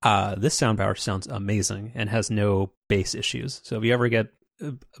this soundbar sounds amazing and has no bass issues. So if you ever get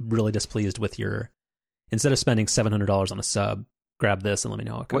really displeased with instead of spending $700 on a sub, grab this and let me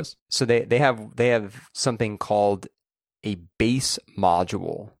know how it goes. So they have something called a bass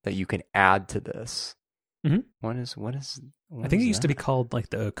module that you can add to this. Mm-hmm. What is? I think it used to be called like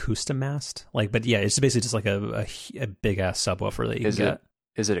the Acustamast. Like, but yeah, it's basically just like a big ass subwoofer that you can get.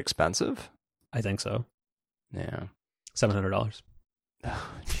 Is it expensive? I think so. Yeah, $700.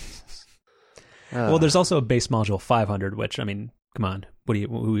 Oh, Jesus. Well, there's also a bass module 500, which I mean, come on,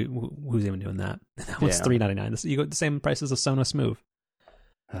 who's even doing that? That one's $399. You go the same price as a Sonos Move.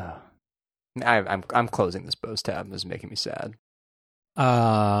 I'm closing this Bose tab. This is making me sad.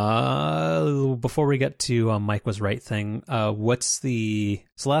 Before we get to Mike was right thing,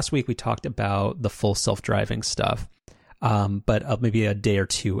 so last week we talked about the full self-driving stuff. But maybe a day or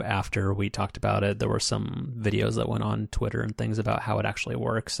two after we talked about it, there were some videos that went on Twitter and things about how it actually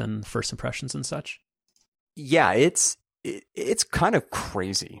works and first impressions and such. Yeah, it's kind of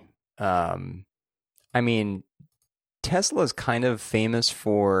crazy. I mean, Tesla is kind of famous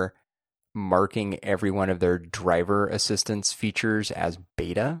for marking every one of their driver assistance features as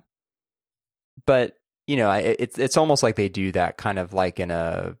beta. But, you know, it's almost like they do that kind of like in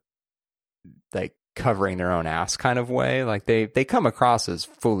a like covering their own ass kind of way. Like they come across as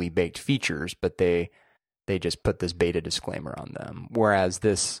fully baked features, but they just put this beta disclaimer on them. Whereas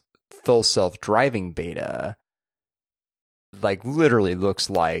this full self-driving beta like literally looks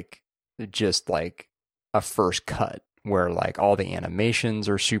like just like a first cut where like all the animations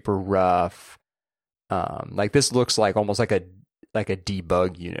are super rough. Like this looks like almost like a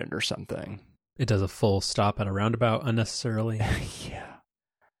debug unit or something. It does a full stop at a roundabout unnecessarily.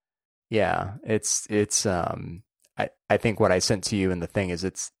 Yeah. It's I think what I sent to you in the thing is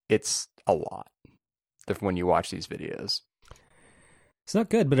it's a lot when you watch these videos. It's not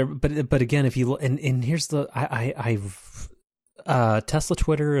good, but again, if you and here's the Tesla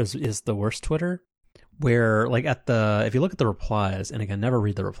Twitter is the worst Twitter, where like if you look at the replies, and again, never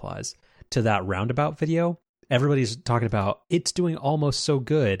read the replies to that roundabout video, everybody's talking about it's doing almost so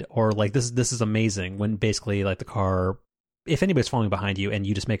good, or like this is amazing, when basically like the car, if anybody's falling behind you and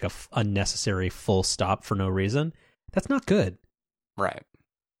you just make a unnecessary full stop for no reason, that's not good. Right.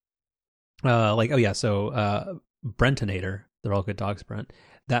 So Brentonator, they're all good dogs, Brent.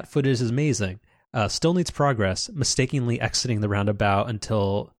 That footage is amazing. Still needs progress, mistakenly exiting the roundabout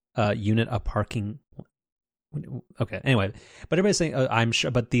until unit up parking. Okay, anyway, but everybody's saying, I'm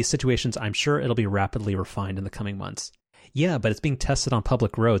sure, but these situations, I'm sure it'll be rapidly refined in the coming months. Yeah, but it's being tested on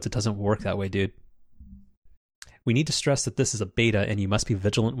public roads. It doesn't work that way, dude. We need to stress that this is a beta, and you must be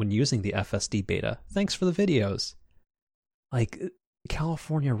vigilant when using the FSD beta. Thanks for the videos. Like,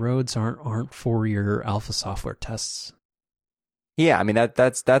 California roads aren't for your alpha software tests. Yeah, I mean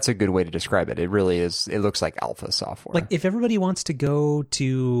that's a good way to describe it. It really is. It looks like alpha software. Like if everybody wants to go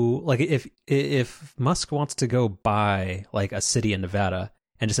to like if Musk wants to go buy like a city in Nevada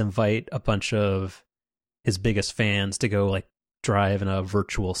and just invite a bunch of his biggest fans to go like drive in a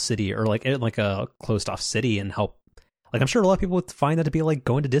virtual city or like a closed off city and help. Like I'm sure a lot of people would find that to be like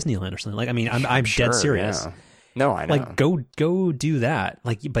going to Disneyland or something. Like I mean I'm sure, dead serious. Yeah. No, I know. Like go do that.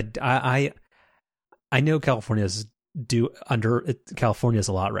 Like but I know California's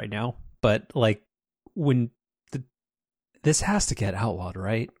a lot right now, but like when this has to get outlawed,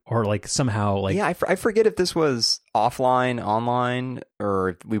 right? Or like somehow like I forget if this was offline, online,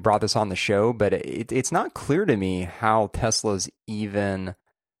 or if we brought this on the show, but it's not clear to me how Tesla's even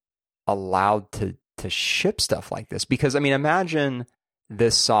allowed to ship stuff like this. Because I mean, imagine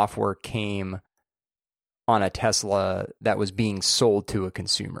this software came on a Tesla that was being sold to a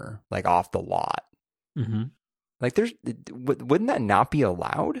consumer, like off the lot. Mm-hmm. Like, wouldn't that not be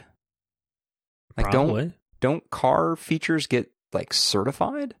allowed? Like, Probably. don't car features get like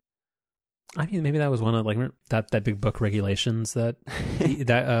certified? I mean, maybe that was one of like that big book regulations that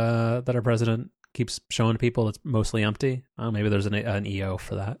that our president keeps showing people that's mostly empty. Maybe there's an EO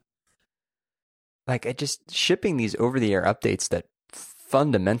for that. Like, it just shipping these over-the-air updates that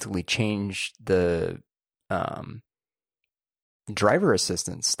fundamentally change the driver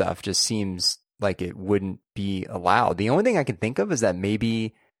assistance stuff just seems like it wouldn't be allowed. The only thing I can think of is that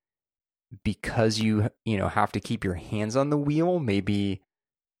maybe because you have to keep your hands on the wheel, maybe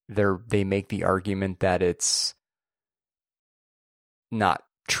they make the argument that it's not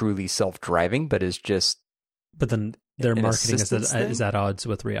truly self-driving, but is just. But then their marketing is at odds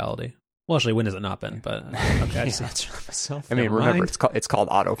with reality. Well, actually, when has it not been? But okay, I just answered myself. I mean, remember, it's called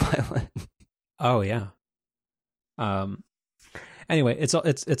autopilot. Oh yeah. Anyway,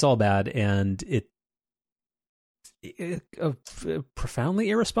 it's all bad, and it profoundly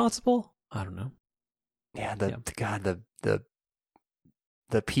irresponsible. I don't know. Yeah, the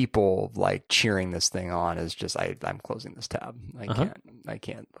people like cheering this thing on is just I'm closing this tab. I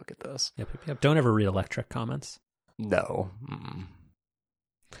can't look at this. Yep. Don't ever read electric comments. No.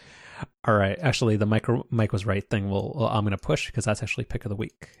 All right. Actually, the Mike was right thing. I'm going to push because that's actually pick of the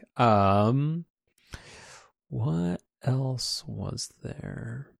week. What else was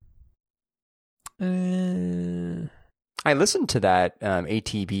there? I listened to that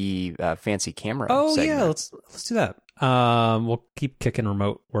ATB fancy camera. Oh segment. Yeah, let's do that. We'll keep kicking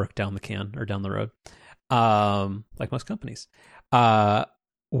remote work down the can or down the road, like most companies. What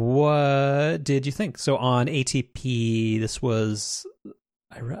did you think? So on ATP, this was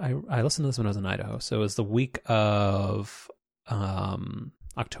I listened to this when I was in Idaho. So it was the week of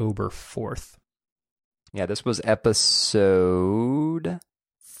October 4th. Yeah, this was episode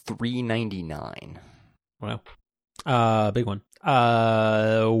 399. Wow. Big one.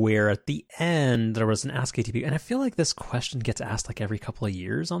 Where at the end there was an Ask ATP, and I feel like this question gets asked like every couple of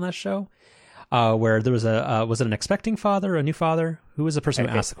years on that show. Where there was was it an expecting father, a new father? Who was the person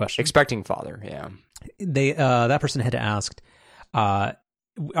who asked the question? Expecting father, yeah. That person had asked, are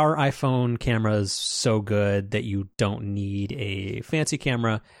iPhone cameras so good that you don't need a fancy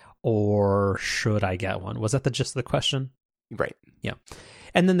camera, or should I get one? Was that the gist of the question? Right. Yeah.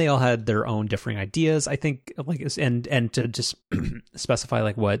 And then they all had their own differing ideas, I think, like, and to just specify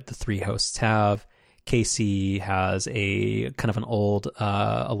like what the three hosts have. Casey has a kind of an old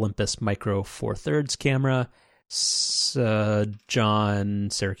Olympus Micro Four Thirds camera. John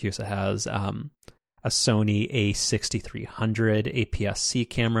Syracuse has a Sony A6300 APS-C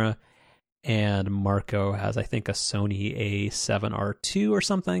camera, and Marco has, I think, a Sony A7R2 or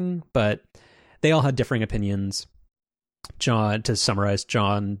something. But they all had differing opinions. To summarize,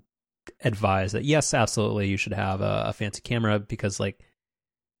 John advised that yes, absolutely, you should have a fancy camera because like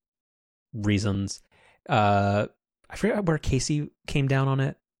reasons. I forgot where Casey came down on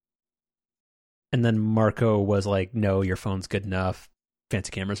it, and then Marco was like, "No, your phone's good enough. Fancy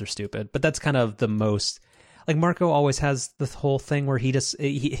cameras are stupid." But that's kind of the most like Marco always has this whole thing where he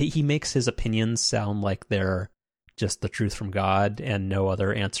makes his opinions sound like they're just the truth from God and no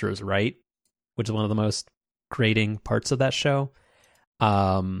other answer is right, which is one of the most grating parts of that show.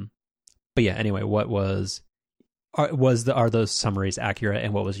 But yeah, anyway, are those summaries accurate,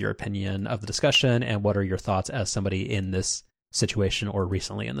 and what was your opinion of the discussion, and what are your thoughts as somebody in this situation or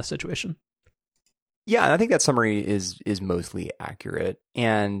recently in this situation? Yeah, I think that summary is mostly accurate,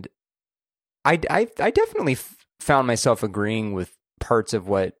 and I definitely found myself agreeing with parts of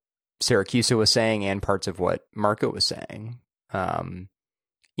what Syracuse was saying and parts of what Marco was saying.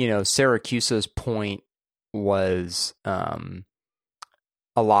 Syracuse's point was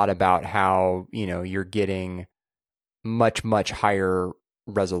a lot about how, you're getting much, much higher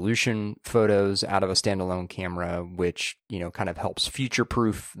resolution photos out of a standalone camera, which, kind of helps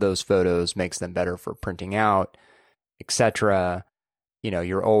future-proof those photos, makes them better for printing out, etc.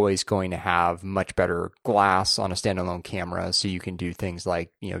 You're always going to have much better glass on a standalone camera, so you can do things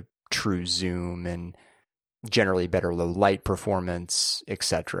like, true zoom and generally better low light performance,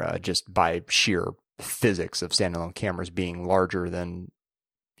 etc., just by sheer physics of standalone cameras being larger than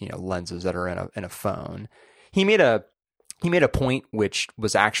lenses that are in a phone. He made a point which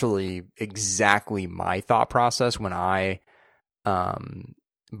was actually exactly my thought process when I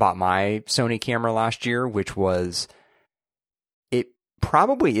bought my Sony camera last year, which was it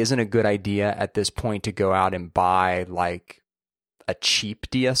probably isn't a good idea at this point to go out and buy like a cheap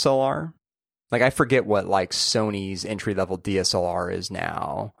DSLR. Like, I forget what like Sony's entry level DSLR is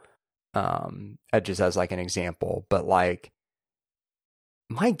now. Just as like an example, but like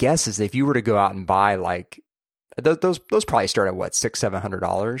my guess is if you were to go out and buy like those probably start at what,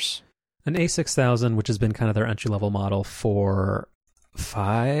 $600-700. An A6000, which has been kind of their entry level model for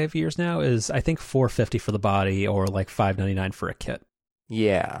 5 years now, is I think $450 for the body or like $599 for a kit.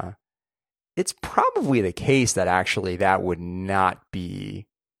 Yeah, it's probably the case that actually that would not be.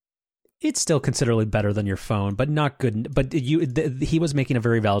 It's still considerably better than your phone, but not good. But he was making a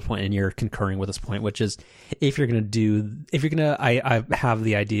very valid point, and you're concurring with this point, which is I have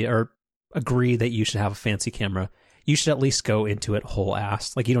the idea or agree that you should have a fancy camera. You should at least go into it whole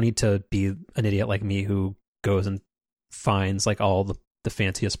ass. Like, you don't need to be an idiot like me who goes and finds like all the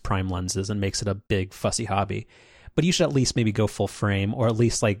fanciest prime lenses and makes it a big fussy hobby. But you should at least maybe go full frame, or at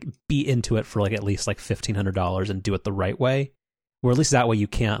least like be into it for like at least like $1,500 and do it the right way. Or at least that way you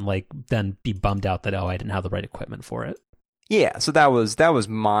can't like then be bummed out that, oh, I didn't have the right equipment for it. Yeah, so that was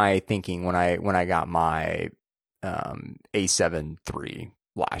my thinking when I got my A7 III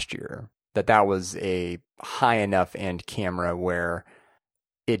last year. That was a high enough end camera where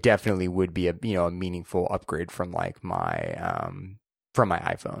it definitely would be a meaningful upgrade from like my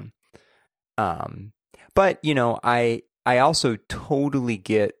iPhone. But I also totally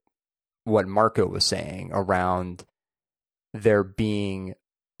get what Marco was saying around there being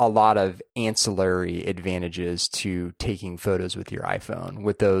a lot of ancillary advantages to taking photos with your iPhone,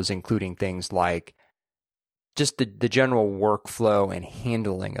 with those including things like just the general workflow and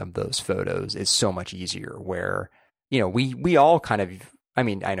handling of those photos is so much easier, where, we all kind of, I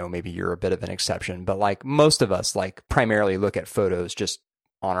mean, I know maybe you're a bit of an exception, but like most of us like primarily look at photos just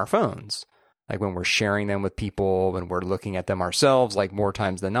on our phones. Like when we're sharing them with people, when we're looking at them ourselves, like more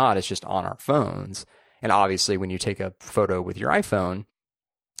times than not, it's just on our phones. And obviously when you take a photo with your iPhone,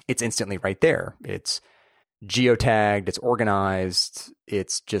 it's instantly right there. It's geotagged, it's organized,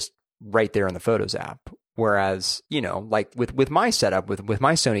 it's just right there in the Photos app. Whereas, like with my setup, with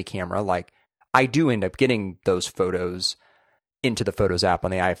my Sony camera, like I do end up getting those photos into the Photos app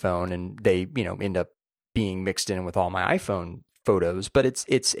on the iPhone, and they, end up being mixed in with all my iPhone photos. But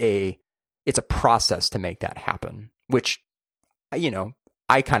it's a process to make that happen, which,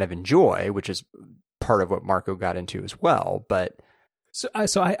 I kind of enjoy, which is part of what Marco got into as well. But So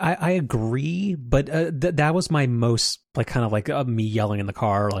I agree, but that was my most like kind of like me yelling in the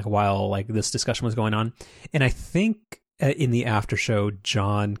car like while like this discussion was going on, and I think in the after show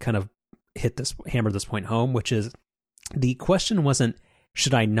John kind of hammered this point home, which is the question wasn't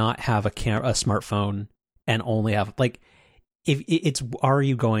should I not have a smartphone and only have like if it's are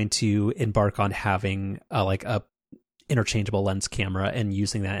you going to embark on having like a interchangeable lens camera and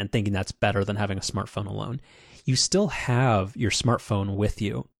using that and thinking that's better than having a smartphone alone. You still have your smartphone with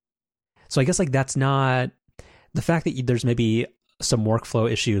you. So I guess like that's not the fact that there's maybe some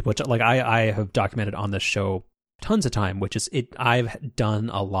workflow issues, which like I have documented on this show tons of time, which is I've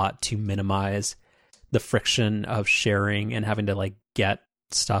done a lot to minimize the friction of sharing and having to like get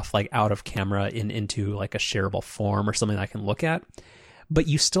stuff like out of camera into like a shareable form or something that I can look at. But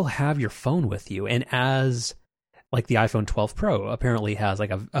you still have your phone with you. And as like the iPhone 12 Pro apparently has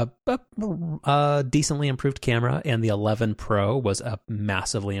like a decently improved camera, and the 11 Pro was a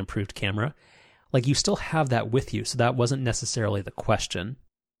massively improved camera. Like you still have that with you. So that wasn't necessarily the question.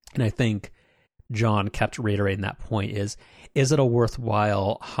 And I think John kept reiterating that point is it a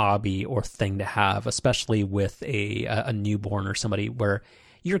worthwhile hobby or thing to have, especially with a newborn or somebody where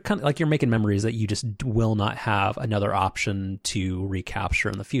you're kind of like you're making memories that you just will not have another option to recapture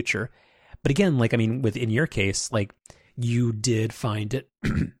in the future. But again, like, I mean, in your case, like you did find it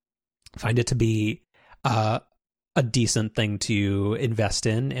to be a decent thing to invest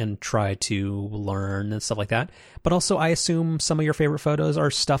in and try to learn and stuff like that. But also, I assume some of your favorite photos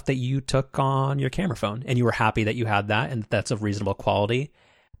are stuff that you took on your camera phone and you were happy that you had that and that's of reasonable quality.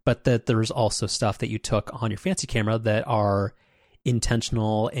 But that there's also stuff that you took on your fancy camera that are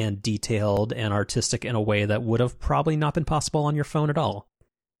intentional and detailed and artistic in a way that would have probably not been possible on your phone at all.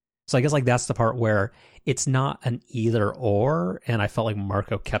 So I guess like that's the part where it's not an either or, and I felt like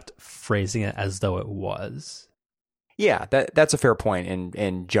Marco kept phrasing it as though it was. Yeah, that's a fair point,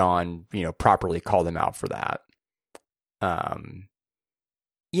 and John, properly called him out for that.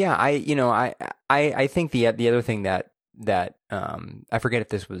 Yeah, I think the other thing that I forget if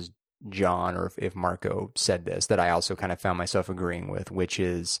this was John or if Marco said this, that I also kind of found myself agreeing with, which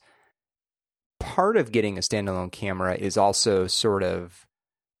is part of getting a standalone camera is also sort of,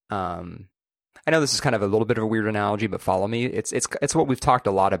 I know this is kind of a little bit of a weird analogy, but follow me. It's what we've talked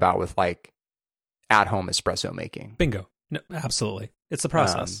a lot about with like at-home espresso making. Bingo. No, absolutely. It's the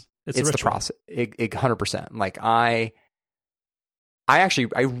process. It's the process. 100%. Like I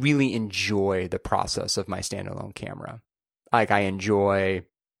really enjoy the process of my standalone camera. Like I enjoy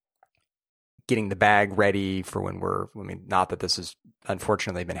getting the bag ready for not that this has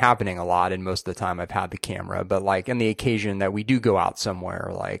unfortunately been happening a lot, and most of the time I've had the camera, but like in the occasion that we do go out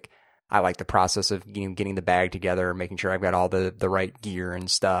somewhere, like I like the process of getting the bag together, making sure I've got all the right gear and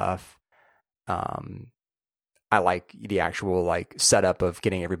stuff. I like the actual like setup of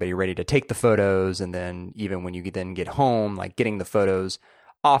getting everybody ready to take the photos, and then even when you then get home, like getting the photos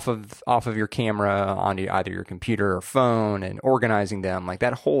off of your camera onto either your computer or phone and organizing them, like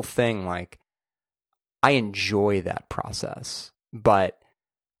that whole thing. Like I enjoy that process, but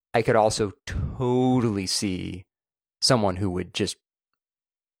I could also totally see someone who would just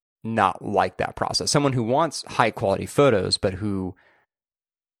not like that process. Someone who wants high quality photos, but who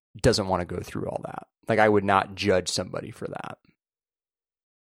doesn't want to go through all that. Like I would not judge somebody for that.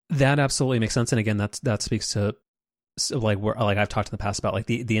 That absolutely makes sense. And again, that speaks to like I've talked in the past about like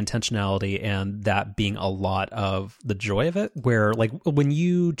the intentionality and that being a lot of the joy of it, where like when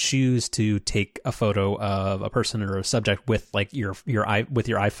you choose to take a photo of a person or a subject with like your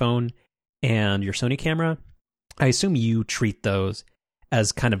iPhone and your Sony camera, I assume you treat those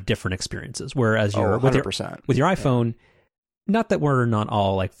as kind of different experiences. Whereas with your iPhone, not that we're not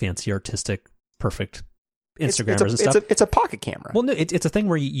all like fancy, artistic, perfect Instagrammers and stuff. It's a pocket camera. Well, no, it's a thing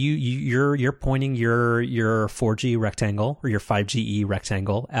where you're pointing your 4G rectangle or your 5GE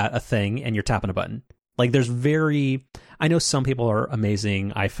rectangle at a thing and you're tapping a button. Like I know some people are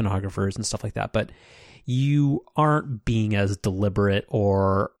amazing iPhonographers and stuff like that, but you aren't being as deliberate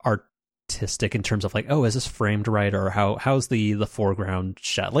or artistic in terms of like, oh, is this framed right, or how's the foreground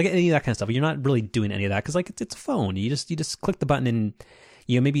shot, like any of that kind of stuff. You're not really doing any of that because like it's a phone. You just click the button and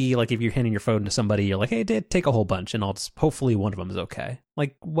maybe like if you're handing your phone to somebody, you're like, hey, take a whole bunch, and hopefully one of them is okay,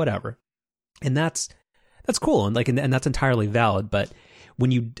 like whatever. And that's cool, and like and that's entirely valid. But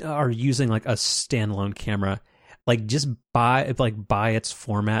when you are using like a standalone camera, like just by its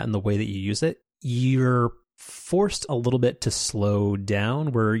format and the way that you use it, you're forced a little bit to slow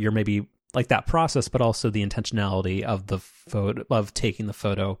down, where you're maybe like that process, but also the intentionality of the photo, of taking the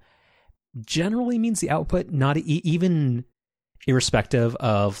photo, generally means the output, not even irrespective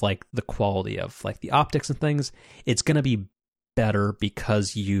of like the quality of like the optics and things, it's going to be better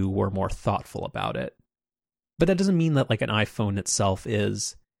because you were more thoughtful about it. But that doesn't mean that like an iPhone itself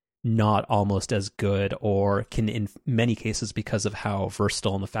is not almost as good, or can, in many cases, because of how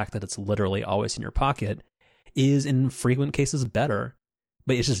versatile and the fact that it's literally always in your pocket, is in frequent cases better,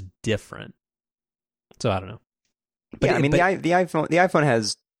 but it's just different. So I don't know. But yeah, the iPhone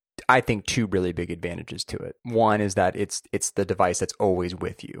has, I think, two really big advantages to it. One is that it's the device that's always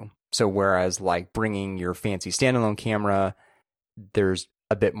with you. So whereas like bringing your fancy standalone camera, there's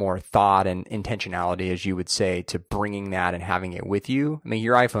a bit more thought and intentionality, as you would say, to bringing that and having it with you. I mean,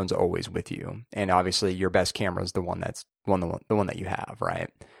 your iPhone's always with you, and obviously your best camera is the one that you have, right?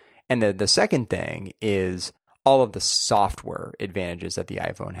 And the second thing is all of the software advantages that the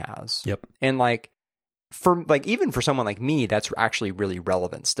iPhone has. Yep. And like, even for someone like me, that's actually really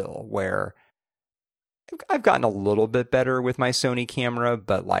relevant still, where I've gotten a little bit better with my Sony camera,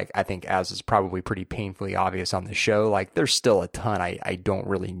 but like, I think, as is probably pretty painfully obvious on the show, like there's still a ton I don't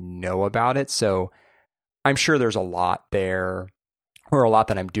really know about it. So I'm sure there's a lot there, or a lot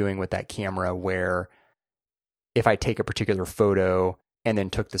that I'm doing with that camera, where if I take a particular photo and then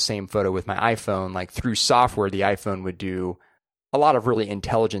took the same photo with my iPhone, like through software, the iPhone would do a lot of really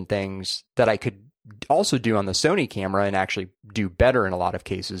intelligent things that I could also do on the Sony camera and actually do better in a lot of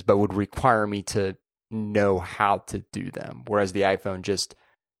cases, but would require me to know how to do them. Whereas the iPhone just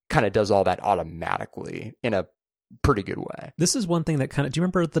kind of does all that automatically in a pretty good way. This is one thing that do you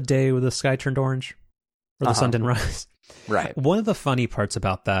remember the day where the sky turned orange? Or the sun didn't rise? Right. One of the funny parts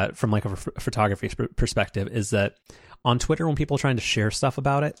about that, from like a photography perspective, is that on Twitter, when people are trying to share stuff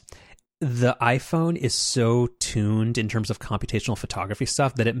about it, the iPhone is so tuned in terms of computational photography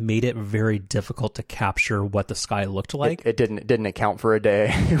stuff that it made it very difficult to capture what the sky looked like. It didn't account for a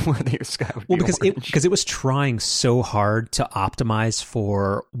day when the sky would be because it was trying so hard to optimize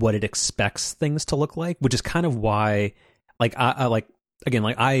for what it expects things to look like, which is kind of why, like,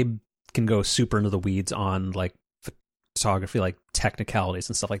 I can go super into the weeds on like photography, like technicalities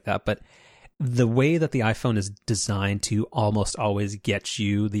and stuff like that, but the way that the iPhone is designed to almost always get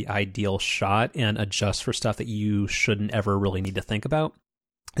you the ideal shot and adjust for stuff that you shouldn't ever really need to think about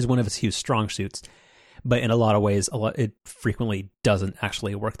is one of its huge strong suits. But in a lot of ways, it frequently doesn't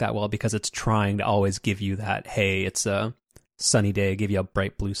actually work that well, because it's trying to always give you that, hey, it's a sunny day, give you a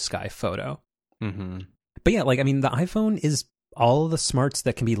bright blue sky photo. Mm-hmm. But yeah, like, I mean, the iPhone is all of the smarts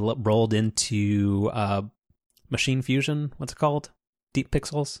that can be rolled into Machine Fusion. What's it called? Deep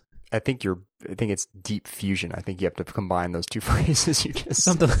Pixels. I think it's Deep Fusion. I think you have to combine those two phrases. You just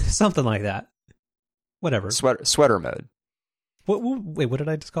something like that. Whatever. Sweater mode. Wait, what did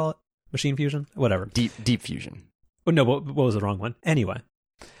I just call it? Machine Fusion? Whatever. Deep Fusion. Oh, no, what was the wrong one? Anyway.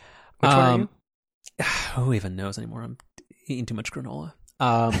 Which one are you? Who even knows anymore? I'm eating too much granola.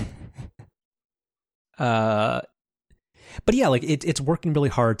 But yeah, like it's working really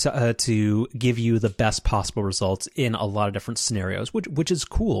hard to give you the best possible results in a lot of different scenarios, which is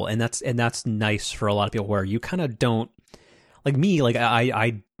cool, and that's nice for a lot of people where you kind of don't, like me, like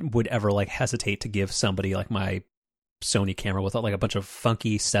I would ever like hesitate to give somebody like my Sony camera with like a bunch of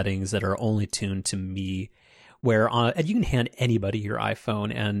funky settings that are only tuned to me, where and you can hand anybody your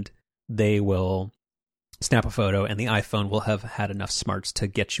iPhone and they will snap a photo and the iPhone will have had enough smarts to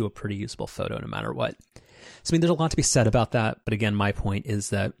get you a pretty usable photo no matter what. So I mean, there's a lot to be said about that, but again, my point is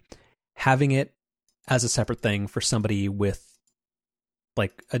that having it as a separate thing for somebody with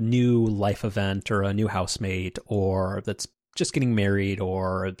like a new life event or a new housemate, or that's just getting married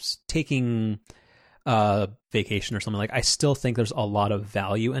or it's taking a vacation or something, like, I still think there's a lot of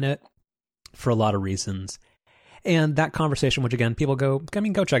value in it for a lot of reasons. And that conversation, which again, people go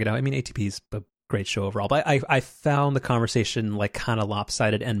check it out. I mean, ATP's a great show overall, but I found the conversation like kind of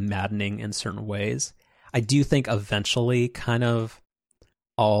lopsided and maddening in certain ways. I do think eventually kind of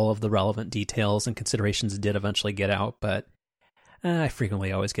all of the relevant details and considerations did eventually get out, but I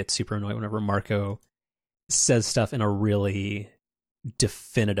frequently always get super annoyed whenever Marco says stuff in a really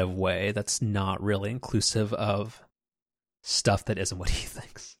definitive way that's not really inclusive of stuff that isn't what he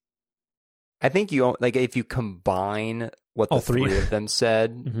thinks. I think if you combine what the three of them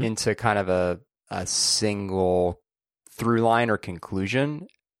said mm-hmm. into kind of a single through line or conclusion,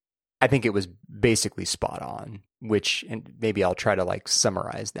 I think it was basically spot on, and maybe I'll try to like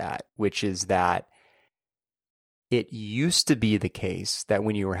summarize that, which is that it used to be the case that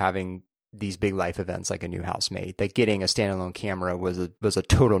when you were having these big life events like a new housemate, that getting a standalone camera was a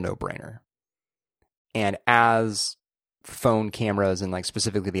total no-brainer. And as phone cameras and like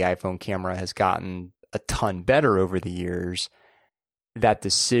specifically the iPhone camera has gotten a ton better over the years, that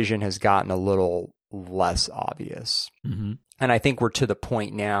decision has gotten a little less obvious. Mm-hmm. And I think we're to the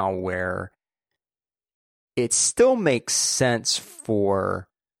point now where it still makes sense for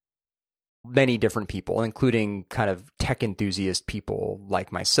many different people, including kind of tech enthusiast people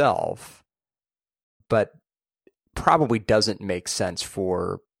like myself, but probably doesn't make sense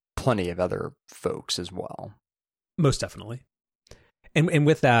for plenty of other folks as well. Most definitely. And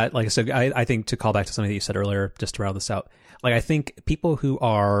with that, like I said, I think to call back to something that you said earlier, just to round this out, like I think people who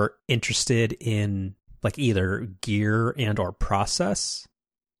are interested in like either gear and or process,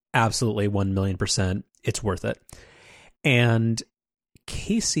 absolutely 1,000,000%, it's worth it. And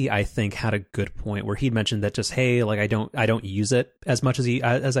Casey, I think, had a good point where he mentioned that just, hey, like I don't use it as much as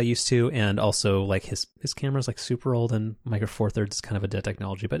I used to, and also like his camera's like super old and Micro Four Thirds is kind of a dead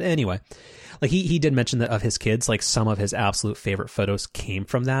technology. But anyway, like he did mention that of his kids, like some of his absolute favorite photos came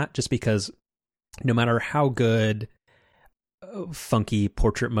from that, just because no matter how good funky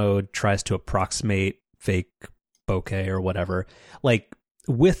portrait mode tries to approximate fake bokeh or whatever, like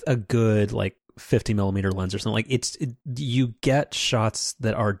with a good like 50 millimeter lens or something, like you get shots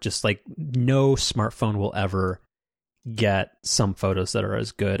that are just like no smartphone will ever get some photos that are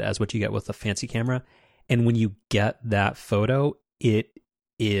as good as what you get with a fancy camera. And when you get that photo, it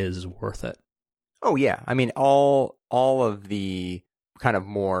is worth it. Oh yeah. I mean, all of the kind of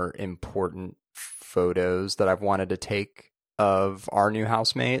more important photos that I've wanted to take of our new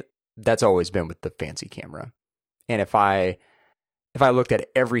housemate, that's always been with the fancy camera. And if I looked at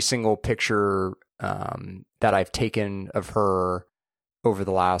every single picture that I've taken of her over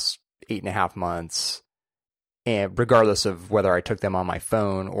the last 8.5 months, and regardless of whether I took them on my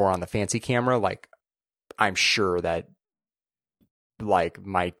phone or on the fancy camera, like I'm sure that like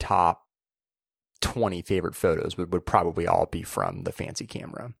my top 20 favorite photos would probably all be from the fancy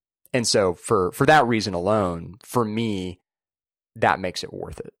camera. And so for that reason alone, for me, that makes it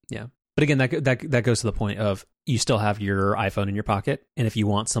worth it. Yeah. But again, that goes to the point of you still have your iPhone in your pocket, and if you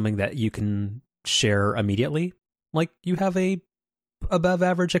want something that you can share immediately, like you have a above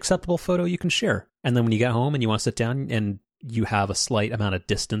average acceptable photo you can share, and then when you get home and you want to sit down and you have a slight amount of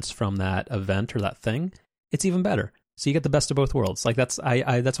distance from that event or that thing, it's even better. So you get the best of both worlds. Like that's why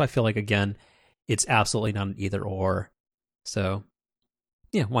I feel like, again, it's absolutely not an either or. So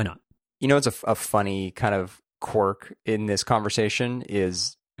yeah, why not? You know, it's a funny kind of quirk in this conversation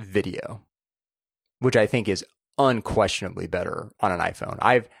is video, which I think is unquestionably better on an iPhone.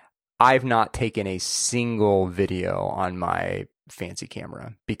 I've not taken a single video on my fancy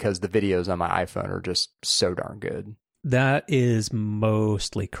camera because the videos on my iPhone are just so darn good. That is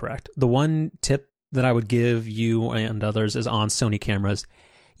mostly correct. The one tip that I would give you and others is on Sony cameras,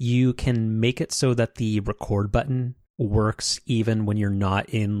 you can make it so that the record button works even when you're not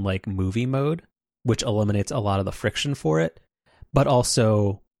in like movie mode, which eliminates a lot of the friction for it. But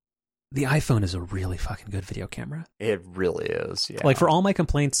also, the iPhone is a really fucking good video camera. It really is, yeah. Like for all my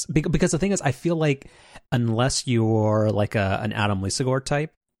complaints, because the thing is, I feel like unless you're like an Adam Lisagor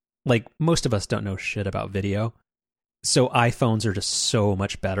type, like most of us don't know shit about video. So iPhones are just so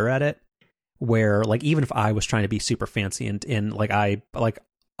much better at it. Where like even if I was trying to be super fancy and like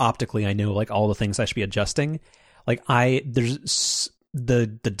optically I know like all the things I should be adjusting, like there's the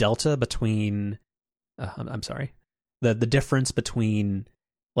delta between I'm sorry, the difference between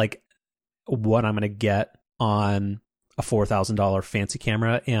like what I'm going to get on a $4,000 fancy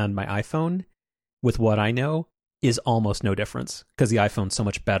camera and my iPhone with what I know is almost no difference because the iPhone's so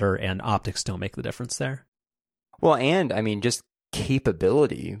much better and optics don't make the difference there. Well, and I mean, just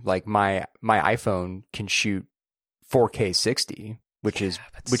capability. Like my iPhone can shoot 4K 60, which is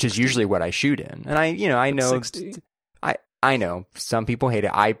usually what I shoot in. And I know 60. I know some people hate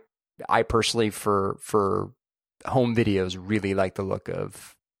it. I personally for home videos really like the look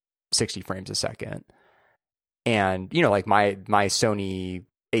of 60 frames a second. And like my Sony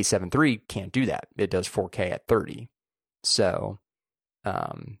A7 III can't do that. It does 4K at 30. So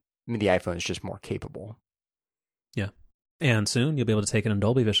I mean the iPhone is just more capable. Yeah. And soon you'll be able to take it in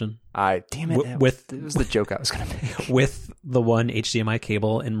Dolby Vision. Damn it. It was the joke I was going to make. With the one HDMI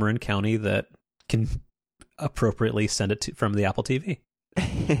cable in Marin County that can appropriately send it from the Apple TV.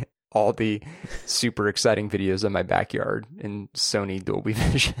 All the super exciting videos of my backyard in Sony Dolby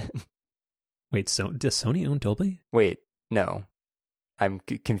Vision. Wait, so does Sony own Dolby? Wait, no. I'm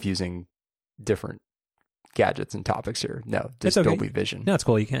confusing different gadgets and topics here. No, just okay. Dolby Vision. No, it's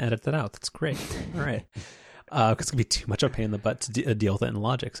cool. You can edit that out. That's great. All right. Because it's going to be too much of a pain in the butt to deal with it in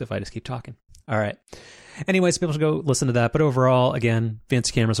Logic if I just keep talking. All right. Anyways, people should go listen to that. But overall, again,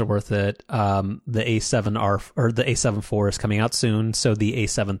 fancy cameras are worth it. The A7R or the A7 IV is coming out soon. So the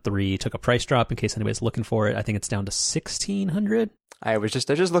A7 III took a price drop in case anybody's looking for it. I think it's down to $1,600. I was just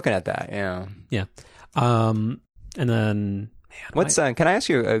looking at that. Yeah. Yeah. And then can I ask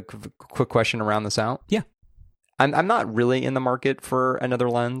you a quick question to round this out? Yeah. I'm not really in the market for another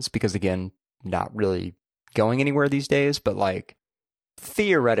lens because again, not really going anywhere these days, but like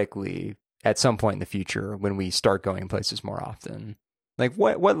theoretically at some point in the future when we start going places more often, like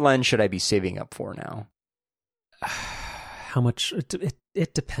what lens should I be saving up for now? How much?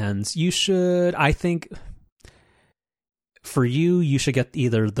 It depends. You should, I think for you should get the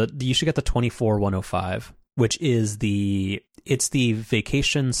 24-105, which is the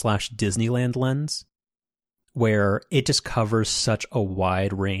vacation / Disneyland lens where it just covers such a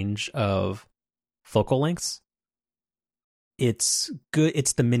wide range of focal lengths. It's good.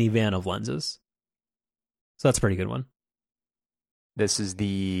 It's the minivan of lenses. So that's a pretty good one. This is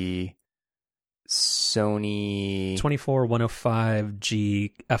the Sony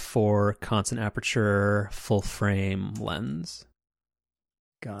 24-105G f4 constant aperture full frame lens.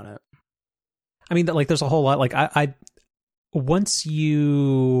 Got it. I mean, like, there's a whole lot. Like, I know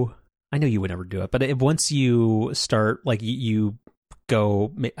you would never do it, but once you start, like, you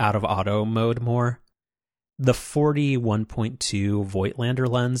go out of auto mode more, the 41.2 Voigtlander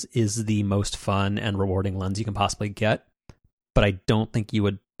lens is the most fun and rewarding lens you can possibly get. But I don't think you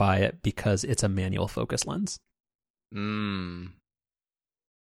would buy it because it's a manual focus lens. But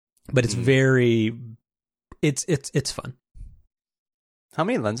it's very, it's fun. How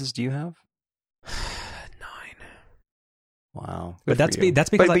many lenses do you have? 9. Wow. But that's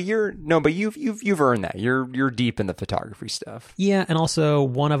because you've earned that. You're deep in the photography stuff. Yeah, and also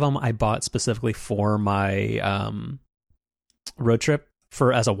one of them I bought specifically for my road trip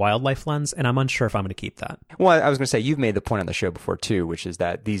as a wildlife lens, and I'm unsure if I'm going to keep that. Well, I was going to say, you've made the point on the show before too, which is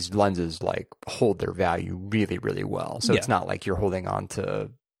that these lenses like hold their value really, really well. So It's not like you're holding on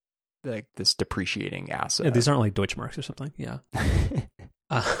to like this depreciating asset. Yeah, these aren't like Deutschmarks or something. Yeah.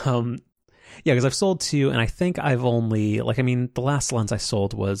 Yeah, because I've sold 2, and I think I've only the last lens I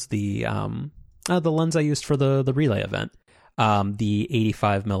sold was the lens I used for the relay event, the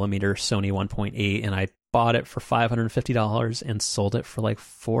 85 millimeter Sony 1.8, and I bought it for $550 and sold it for like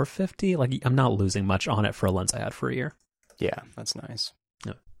 $450. Like, I'm not losing much on it for a lens I had for a year. Yeah, that's nice.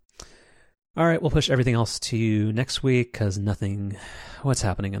 Yeah. All right, we'll push everything else to next week because what's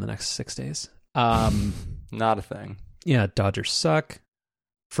happening in the next 6 days? Not a thing. Yeah, Dodgers suck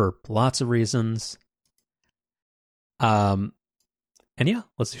for lots of reasons. And And yeah,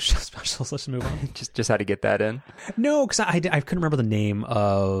 let's do chef specials. Let's move on. Just had to get that in. No, because I couldn't remember the name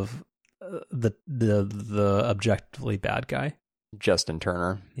of the objectively bad guy. Justin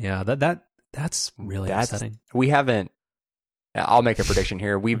Turner. Yeah, that's really upsetting. We haven't. I'll make a prediction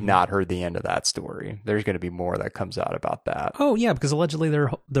here. We've not heard the end of that story. There's going to be more that comes out about that. Oh yeah, because allegedly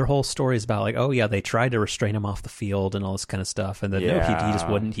their whole story is about like, oh yeah, they tried to restrain him off the field and all this kind of stuff, and then no, he just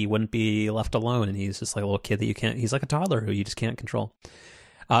wouldn't. He wouldn't be left alone, and he's just like a little kid that you can't. He's like a toddler who you just can't control.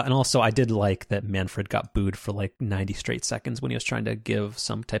 And also, I did like that Manfred got booed for like 90 straight seconds when he was trying to give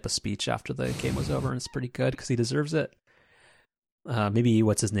some type of speech after the game was over, and it's pretty good because he deserves it. Maybe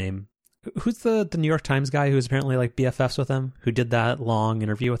what's his name? Who's the New York Times guy who's apparently like BFFs with him, who did that long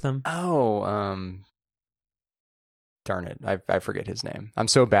interview with him? Oh, darn it. I forget his name. I'm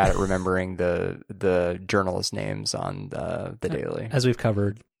so bad at remembering the journalist names on the Daily. As we've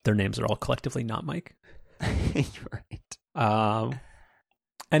covered, their names are all collectively not Mike. You're right.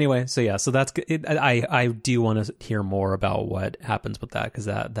 Anyway, so that's good. I do want to hear more about what happens with that, because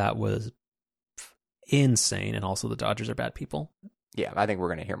that was insane, and also the Dodgers are bad people. Yeah, I think we're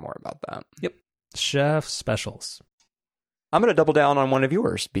going to hear more about that. Yep. Chef specials. I'm going to double down on one of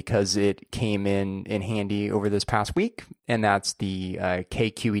yours because it came in handy over this past week, and that's the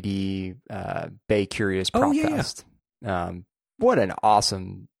KQED Bay Curious Prop Fest. What an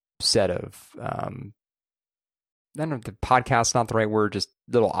awesome set of, I don't know if the podcast's not the right word, just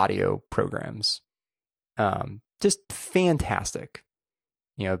little audio programs. Just fantastic.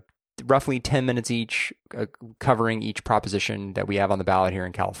 Roughly 10 minutes each, covering each proposition that we have on the ballot here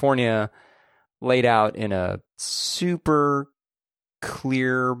in California, laid out in a super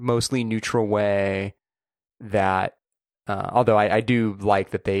clear, mostly neutral way that, although I do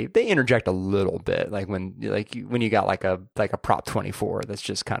like that they interject a little bit, like when you got like a Prop 24 that's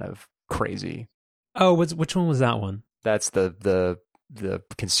just kind of crazy. Oh, which one was that one? That's the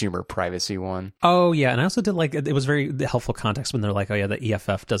consumer privacy one. Oh yeah, and I also did like, it was very helpful context when they're like, oh yeah, the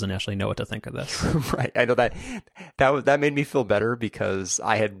EFF doesn't actually know what to think of this. Right. I know that made me feel better because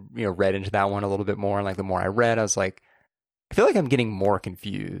I had read into that one a little bit more, and like the more I read, I was like, I feel like I'm getting more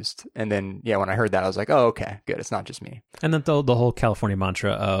confused. And then when I heard that, I was like, oh okay, good, it's not just me. And then the whole California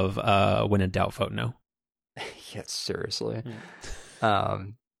mantra of when in doubt, vote no. Yes, seriously.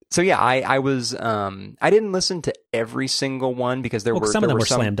 So yeah, I was I didn't listen to every single one because some of them were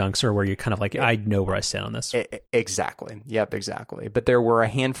slam dunks, or where you kind of like, I know where I stand on this. Exactly. Yep, exactly. But there were a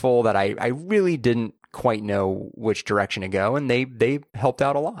handful that I really didn't quite know which direction to go, and they helped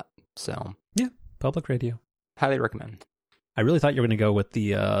out a lot. So yeah, public radio. Highly recommend. I really thought you were going to go with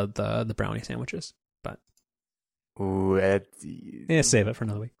the brownie sandwiches, but save it for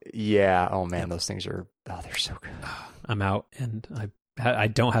another week. Yeah. Oh man, those things are they're so good. I'm out, and I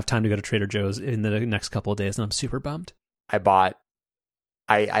don't have time to go to Trader Joe's in the next couple of days, and I'm super bummed. I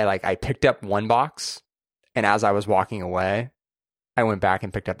picked up one box, and as I was walking away, I went back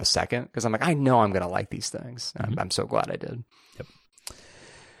and picked up a second because I'm like, I know I'm going to like these things. Mm-hmm. I'm so glad I did. Yep.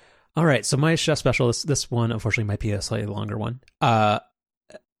 All right. So my chef special, this one unfortunately might be a slightly longer one.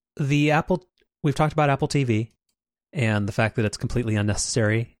 We've talked about Apple TV and the fact that it's completely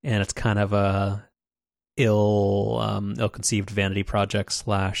unnecessary, and it's kind of a ill-conceived vanity project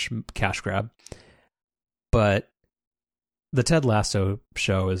 / cash grab. But the Ted Lasso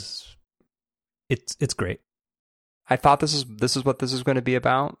show it's great. I thought this is what this is going to be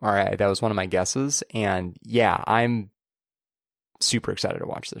about. All right, that was one of my guesses, and yeah, I'm super excited to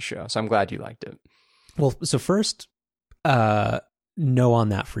watch this show. So I'm glad you liked it. Well, so first, no on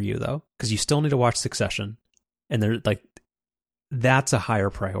that for you though, because you still need to watch Succession, and that's a higher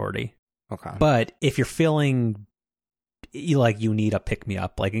priority. Okay. But if you're feeling like you need a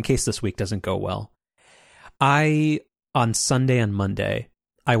pick-me-up, like in case this week doesn't go well, on Sunday and Monday,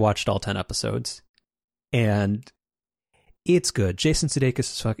 I watched all 10 episodes, and it's good. Jason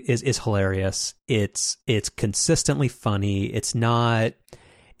Sudeikis is hilarious. It's consistently funny. It's not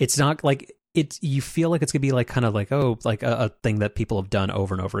like you feel like it's gonna be like kind of like, oh, like a thing that people have done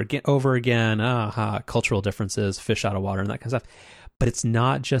over and over again. Cultural differences, fish out of water, and that kind of stuff. But it's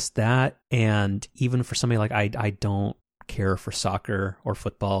not just that. And even for somebody like I don't care for soccer or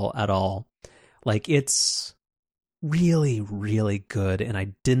football at all. Like, it's really, really good, and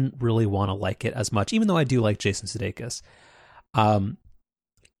I didn't really want to like it as much, even though I do like Jason Sudeikis.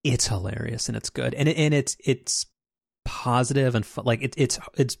 It's hilarious and it's good, and it's positive and it's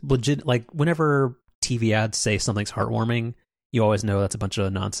legit. Like, whenever TV ads say something's heartwarming, you always know that's a bunch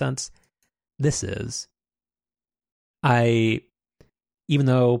of nonsense. This is. Even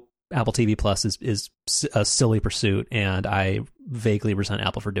though Apple TV Plus is a silly pursuit, and I vaguely resent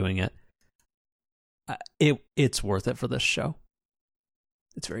Apple for doing it, it's worth it for this show.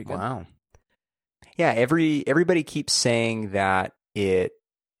 It's very good. Wow. Yeah, everybody keeps saying that it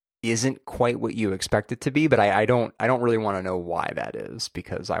isn't quite what you expect it to be, but I don't really want to know why that is,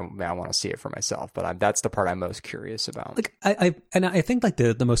 because I want to see it for myself. But that's the part I'm most curious about. Like I think like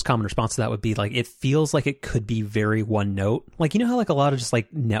the most common response to that would be like, it feels like it could be very one note. Like, you know how like a lot of just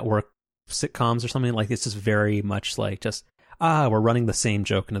like network sitcoms or something, like it's just very much like just we're running the same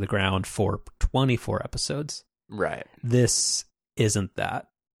joke into the ground for 24 episodes. Right. This isn't that.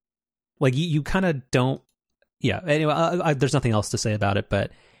 Like you kind of don't. Yeah. Anyway, there's nothing else to say about it,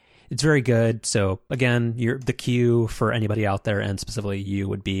 but it's very good. So again, the cue for anybody out there, and specifically you,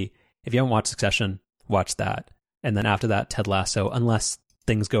 would be, if you haven't watched Succession, watch that. And then after that, Ted Lasso, unless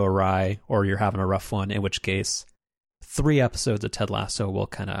things go awry or you're having a rough one, in which case 3 episodes of Ted Lasso will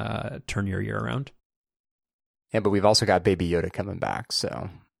kind of turn your year around. Yeah, but we've also got Baby Yoda coming back, so.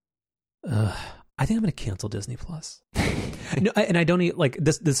 I think I'm going to cancel Disney Plus. No, and I don't need, like,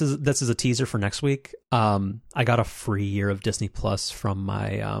 this is a teaser for next week. I got a free year of Disney Plus from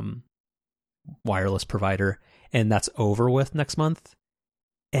my wireless provider, and that's over with next month.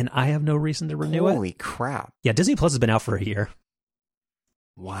 And I have no reason to renew it. Holy crap. Yeah, Disney Plus has been out for a year.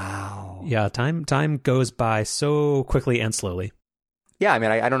 Wow. Yeah, time goes by so quickly and slowly. Yeah, I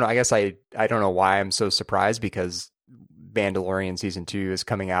mean, I don't know. I guess I don't know why I'm so surprised, because Mandalorian season 2 is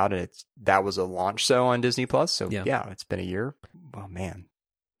coming out, and that was a launch show on Disney Plus. So yeah, it's been a year. Oh man,